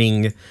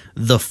returning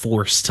the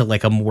Force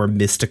to a more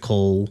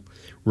mystical,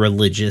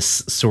 religious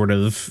sort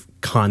of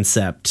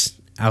concept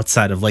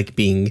outside of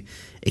being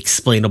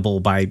explainable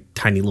by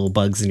tiny little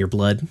bugs in your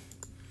blood.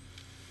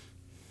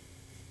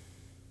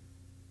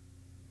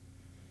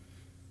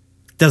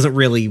 Doesn't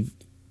really,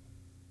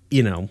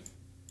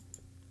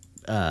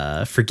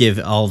 forgive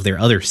all of their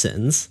other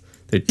sins.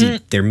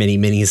 Their many,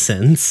 many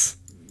sins.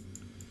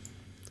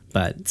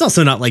 But it's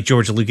also not like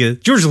George Lucas.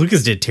 George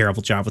Lucas did a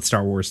terrible job with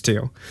Star Wars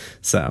too.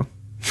 So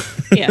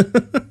yeah.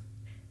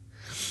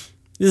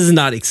 This is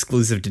not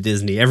exclusive to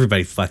Disney.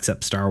 Everybody fucks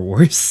up Star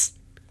Wars.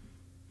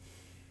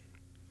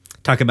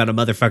 Talk about a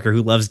motherfucker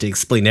who loves to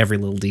explain every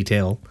little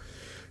detail.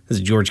 This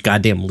is George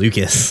goddamn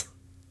Lucas.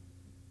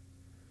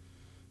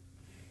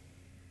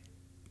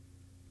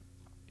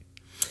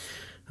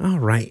 All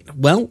right.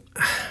 Well,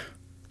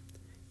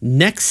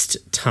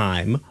 next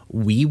time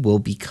we will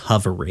be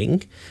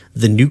covering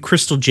the new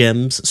Crystal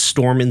Gems,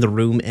 Storm in the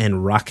Room,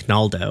 and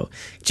Rocknaldo.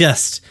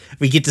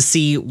 We get to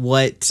see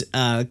what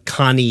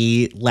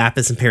Connie,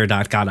 Lapis, and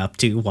Peridot got up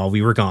to while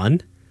we were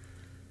gone.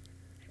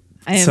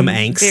 I am some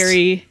angst.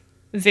 Very,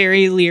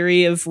 very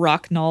leery of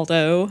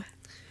Rocknaldo.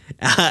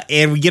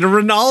 And we get a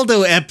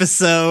Ronaldo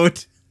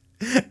episode.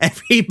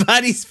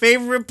 Everybody's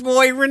favorite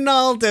boy,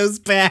 Ronaldo's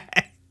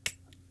back.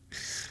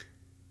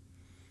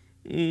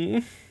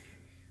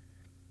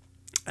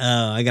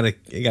 I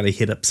gotta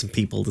hit up some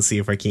people to see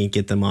if I can't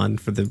get them on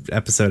for the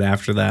episode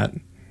after that.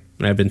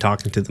 And I've been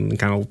talking to them and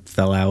kind of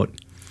fell out.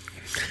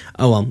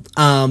 Oh well.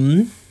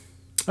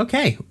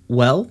 Okay.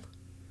 Well,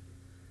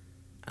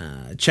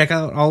 check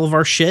out all of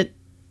our shit.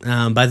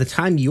 By the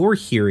time you're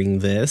hearing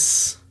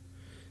this,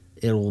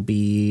 it'll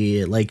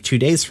be like 2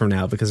 days from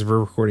now because we're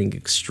recording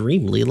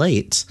extremely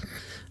late.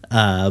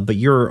 But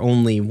you're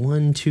only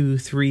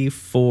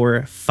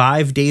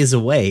 5 days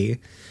away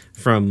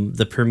from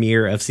the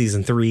premiere of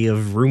season 3 of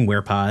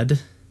Roomware Pod.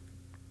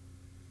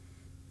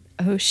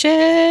 Oh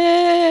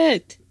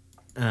shit!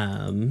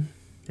 And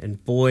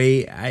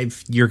boy,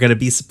 you're gonna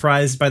be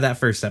surprised by that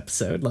first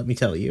episode. Let me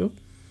tell you.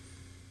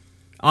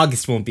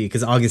 August won't be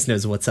because August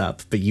knows what's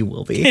up, but you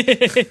will be.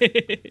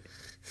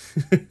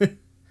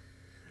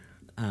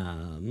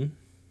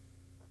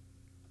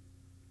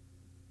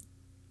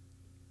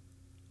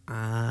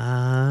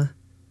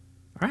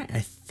 All right, I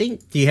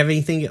think. Do you have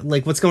anything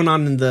like what's going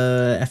on in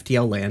the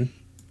FTL land?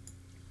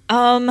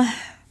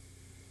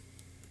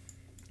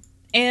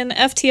 In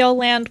FTL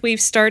land, we've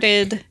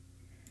started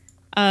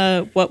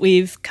what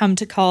we've come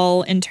to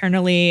call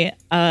internally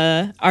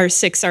our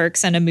 6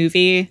 arcs and a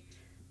movie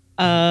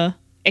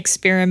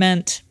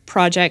experiment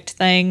project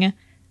thing,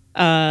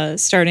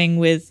 starting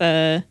with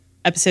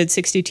episode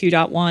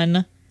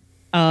 62.1,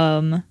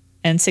 and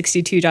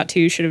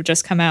 62.2 should have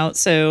just come out,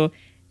 so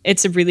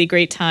it's a really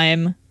great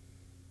time.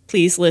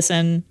 Please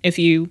listen if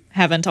you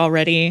haven't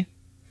already.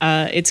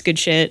 It's good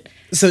shit.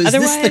 So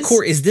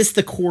is this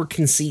the core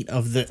conceit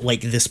of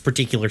this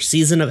particular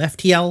season of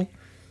FTL?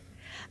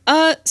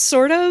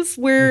 Sort of.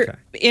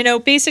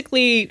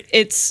 Basically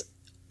it's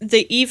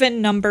the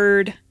even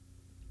numbered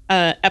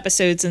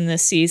episodes in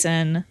this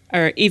season,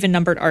 or even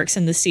numbered arcs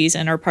in this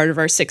season, are part of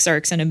our 6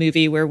 arcs in a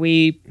movie where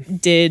we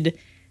did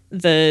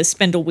the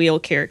spindle wheel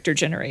character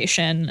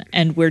generation,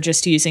 and we're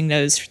just using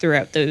those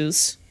throughout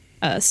those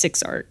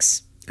 6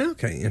 arcs.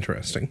 Okay,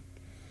 interesting.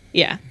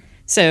 Yeah.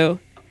 So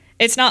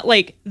it's not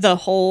like the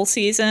whole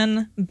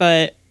season,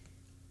 but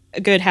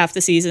a good half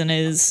the season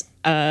is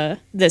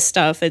this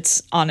stuff.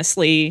 It's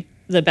honestly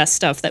the best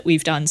stuff that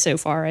we've done so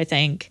far, I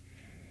think.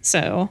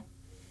 So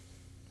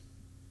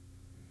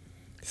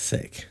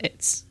sick.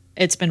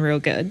 It's been real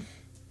good.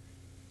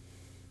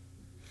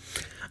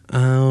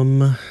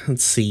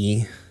 Let's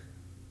see.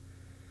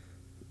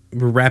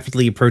 We're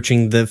rapidly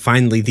approaching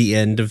finally the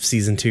end of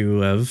season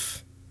 2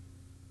 of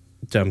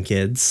Dumb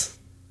Kids.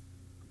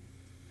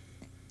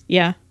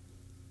 Yeah.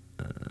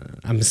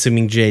 I'm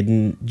assuming Jade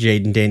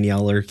and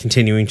Danielle are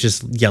continuing to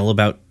just yell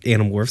about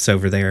Animorphs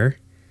over there.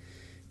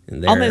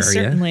 In their Almost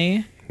area.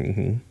 certainly.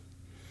 Mm-hmm.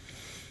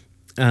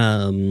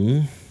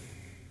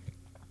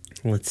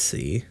 Let's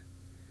see.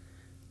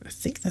 I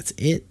think that's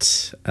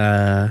it.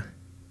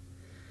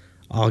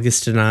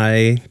 August and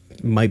I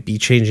might be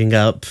changing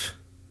up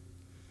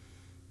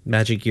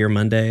Magic Gear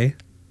Monday.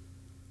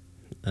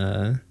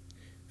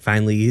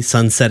 Finally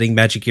sunsetting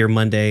Magic Gear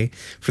Monday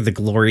for the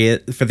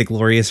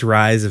glorious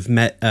rise of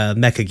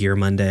Mecha Gear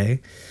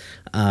Monday.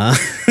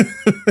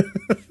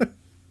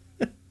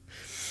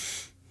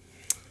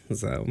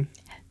 So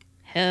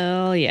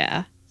Hell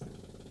yeah.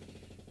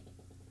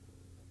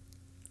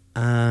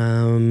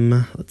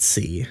 Let's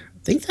see. I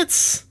think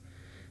that's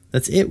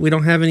it. We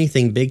don't have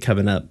anything big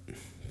coming up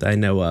that I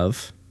know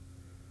of.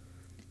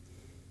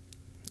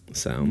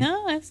 So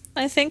No,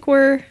 I think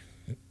we're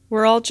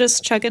all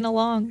just chugging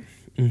along.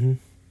 Mm-hmm.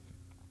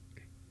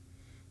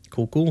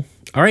 Cool.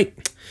 All right.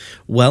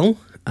 Well,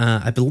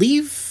 I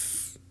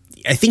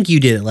think you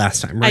did it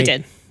last time, right? I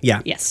did.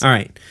 Yeah. Yes. All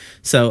right.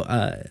 So,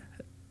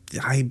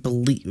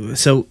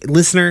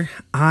 listener,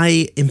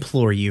 I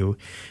implore you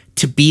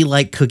to be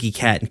like Cookie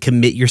Cat and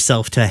commit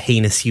yourself to a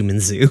heinous human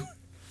zoo.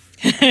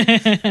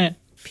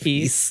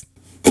 Peace.